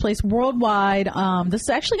 it takes place worldwide. This is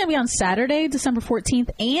actually going to be on Saturday, December 14th,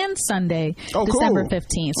 and Sunday, December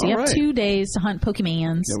 15th. So you have 2 days to hunt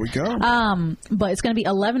Pokemans. There we go. But it's going to be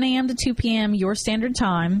 11 a.m. to 2 p.m. your standard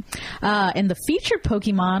time. And the featured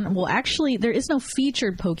Pokemon there is no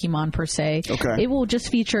featured Pokemon per se. Okay. It will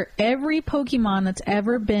just feature every Pokemon that's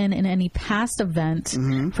ever been in any past event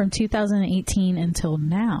from 2018 until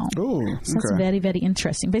now. So that's very, very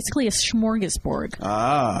interesting. Basically a smorgasbord.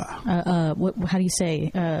 How do you say?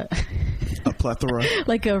 A plethora.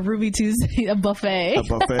 Like a Ruby Tuesday, a buffet. A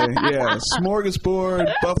buffet, yeah.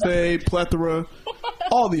 Smorgasbord, buffet, plethora.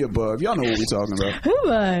 All the above. Y'all know what we're talking about.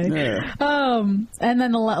 Yeah. And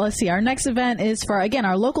then let's see. Our next event is for, again,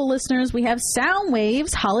 our local listeners. We have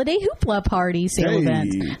Soundwave's Holiday Hoopla Party sale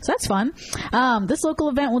event. So that's fun. This local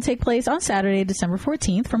event will take place on Saturday, December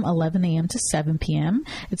 14th from 11 a.m. to 7 p.m.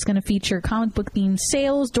 It's going to feature comic book themed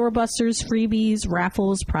sales, doorbusters, freebies,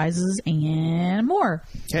 raffles, prizes, and more.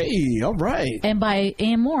 Hey, all right. And by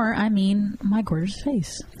and more, I mean my gorgeous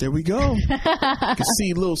face. There we go. You can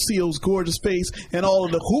see little Co's gorgeous face and all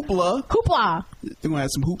of the hoopla. Hoopla. You going to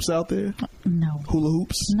have some hoops out there? No. Hula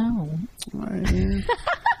hoops? No. All right, man.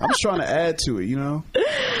 I'm just trying to add to it,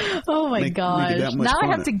 Oh my gosh. Now I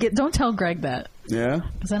have to don't tell Greg that. Yeah?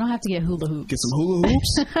 Because I don't have to get hula hoops. Get some hula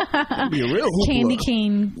hoops? That'd be a real hoopla. Candy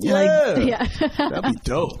cane. Yeah. That'd be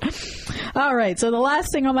dope. All right. So the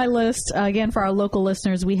last thing on my list, again, for our local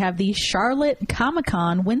listeners, we have the Charlotte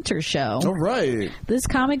Comic-Con Winter Show. All right. This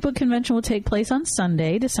comic book convention will take place on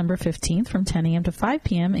Sunday, December 15th from 10 a.m. to 5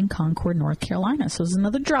 p.m. in Concord, North Carolina. So it's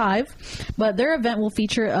another drive. But their event will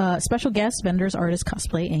feature special guests, vendors, artists,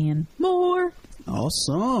 cosplay, and more.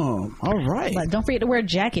 Awesome. All right. But don't forget to wear a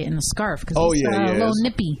jacket and a scarf because it's a little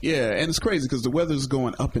nippy. Yeah, and it's crazy because the weather's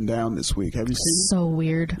going up and down this week. Have you seen it? So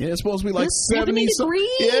weird. Yeah, it's supposed to be like 70 degrees.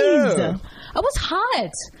 Yeah. It was hot.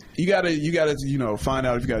 You gotta, find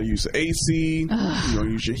out if you gotta use the AC.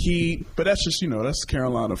 Use your heat. But that's just, that's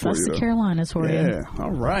Carolina for you. That's the Carolinas for you. Yeah. All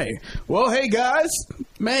right. Well, hey guys,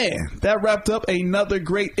 man, that wrapped up another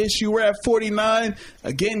great issue. We're at 49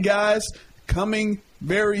 again, guys. Coming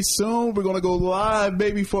very soon. We're going to go live,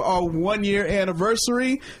 baby, for our 1 year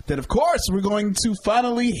anniversary. Then, of course, we're going to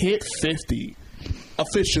finally hit 50.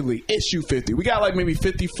 Officially, issue 50. We got like maybe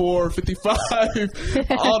 54, 55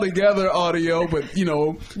 all together audio, but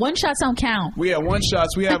one shots don't count. We have one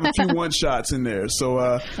shots. We have a few one shots in there.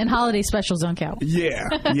 So and holiday specials don't count. Yeah,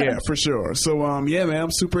 for sure. So yeah, man,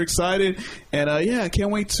 I'm super excited, and I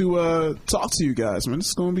can't wait to talk to you guys, man. This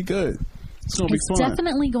is going to be good. It's going to be fun. It's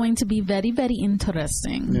definitely going to be very, very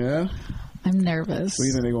interesting. Yeah, I'm nervous. What do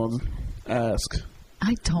you think they're going to ask?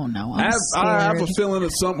 I don't know. I have a feeling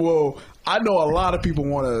that I know a lot of people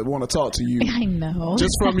want to talk to you. I know.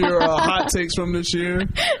 Just from your hot takes from this year.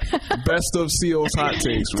 Best of CO's hot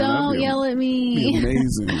takes. Don't yell at me. Be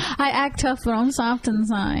amazing. I act tough, but I'm soft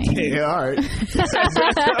inside. Yeah, all right.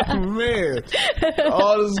 Man.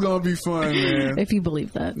 Oh, this is going to be fun, man. If you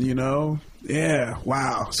believe that. Yeah.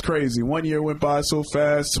 Wow. It's crazy. 1 year went by so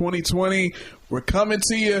fast. 2020, we're coming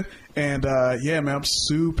to you. And yeah, man, I'm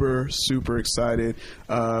super, super excited.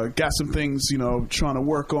 Got some things, trying to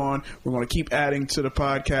work on. We're going to keep adding to the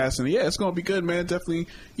podcast. And yeah, it's going to be good, man. Definitely,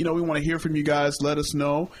 we want to hear from you guys. Let us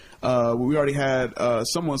know. We already had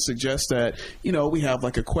someone suggest that, we have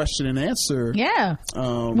like a question and answer. Yeah.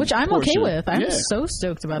 Which I'm okay with. I'm so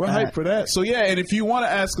stoked about that. We're hyped for that. So yeah, and if you want to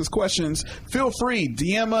ask us questions, feel free.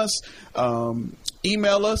 DM us.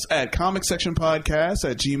 Email us at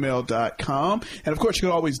comicsectionpodcast@gmail.com. And of course, you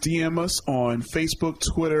can always DM us on Facebook,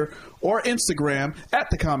 Twitter, or Instagram at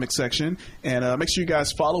the Comic Section. And make sure you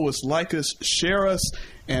guys follow us, like us, share us.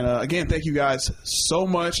 And again, thank you guys so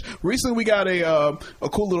much. Recently, we got a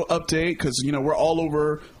cool little update because, we're all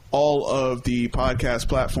over all of the podcast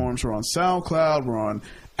platforms. We're on SoundCloud. We're on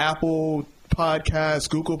Apple Podcasts,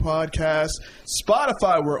 Google Podcasts,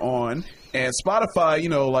 Spotify we're on. And Spotify,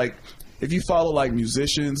 like, if you follow like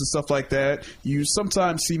musicians and stuff like that, you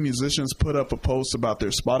sometimes see musicians put up a post about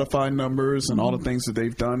their Spotify numbers and all the things that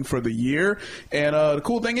they've done for the year. And the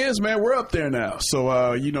cool thing is, man, we're up there now.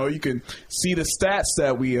 So you can see the stats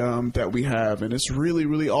that we have, and it's really,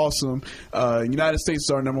 really awesome. United States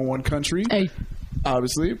is our number one country. Hey.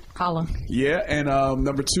 Obviously. Holla. Yeah, and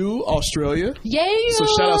number 2, Australia. Yay! So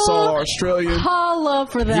shout out to all our Australian Holla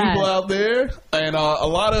for that. people out there, and a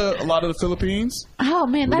lot of the Philippines. Oh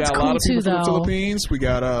man, that's cool too, though. From the Philippines. We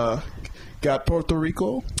got Puerto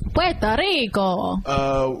Rico. Puerto Rico.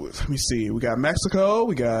 Let me see. We got Mexico.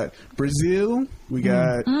 We got Brazil. We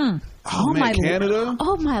got Canada.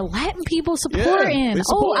 My Latin people supporting. They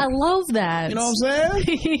support. I love that. You know what I'm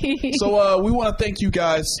saying? So we want to thank you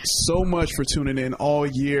guys so much for tuning in all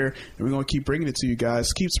year, and we're going to keep bringing it to you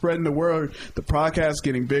guys. Keep spreading the word. The podcast is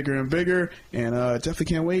getting bigger and bigger, and definitely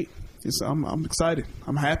can't wait. I'm excited.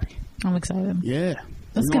 I'm happy. I'm excited. Yeah.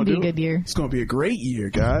 That's going to be a good year. It's going to be a great year,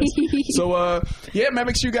 guys. So, man,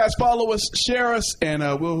 make sure you guys follow us, share us, and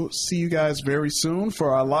we'll see you guys very soon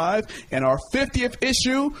for our live and our 50th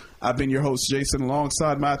issue. I've been your host, Jason,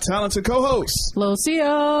 alongside my talented co-host,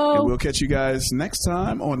 Lucio. And we'll catch you guys next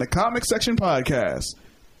time on the Comic Section Podcast.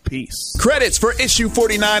 Peace. Credits for issue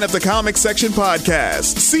 49 of the Comic Section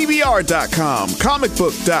Podcast. CBR.com,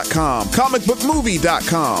 comicbook.com,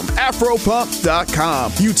 comicbookmovie.com,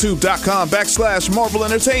 afropump.com, youtube.com/Marvel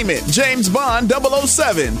Entertainment, James Bond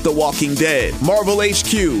 007, The Walking Dead, Marvel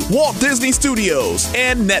HQ, Walt Disney Studios,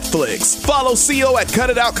 and Netflix. Follow CO at Cut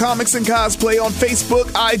It Out Comics and Cosplay on Facebook,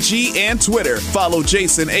 IG, and Twitter. Follow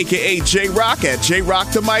Jason, aka J-Rock, at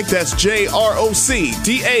J-Rock the Mic. That's JROCDAMIC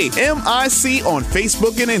on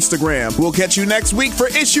Facebook and Instagram. We'll catch you next week for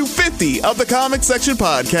issue 50 of the Comic Section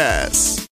Podcast.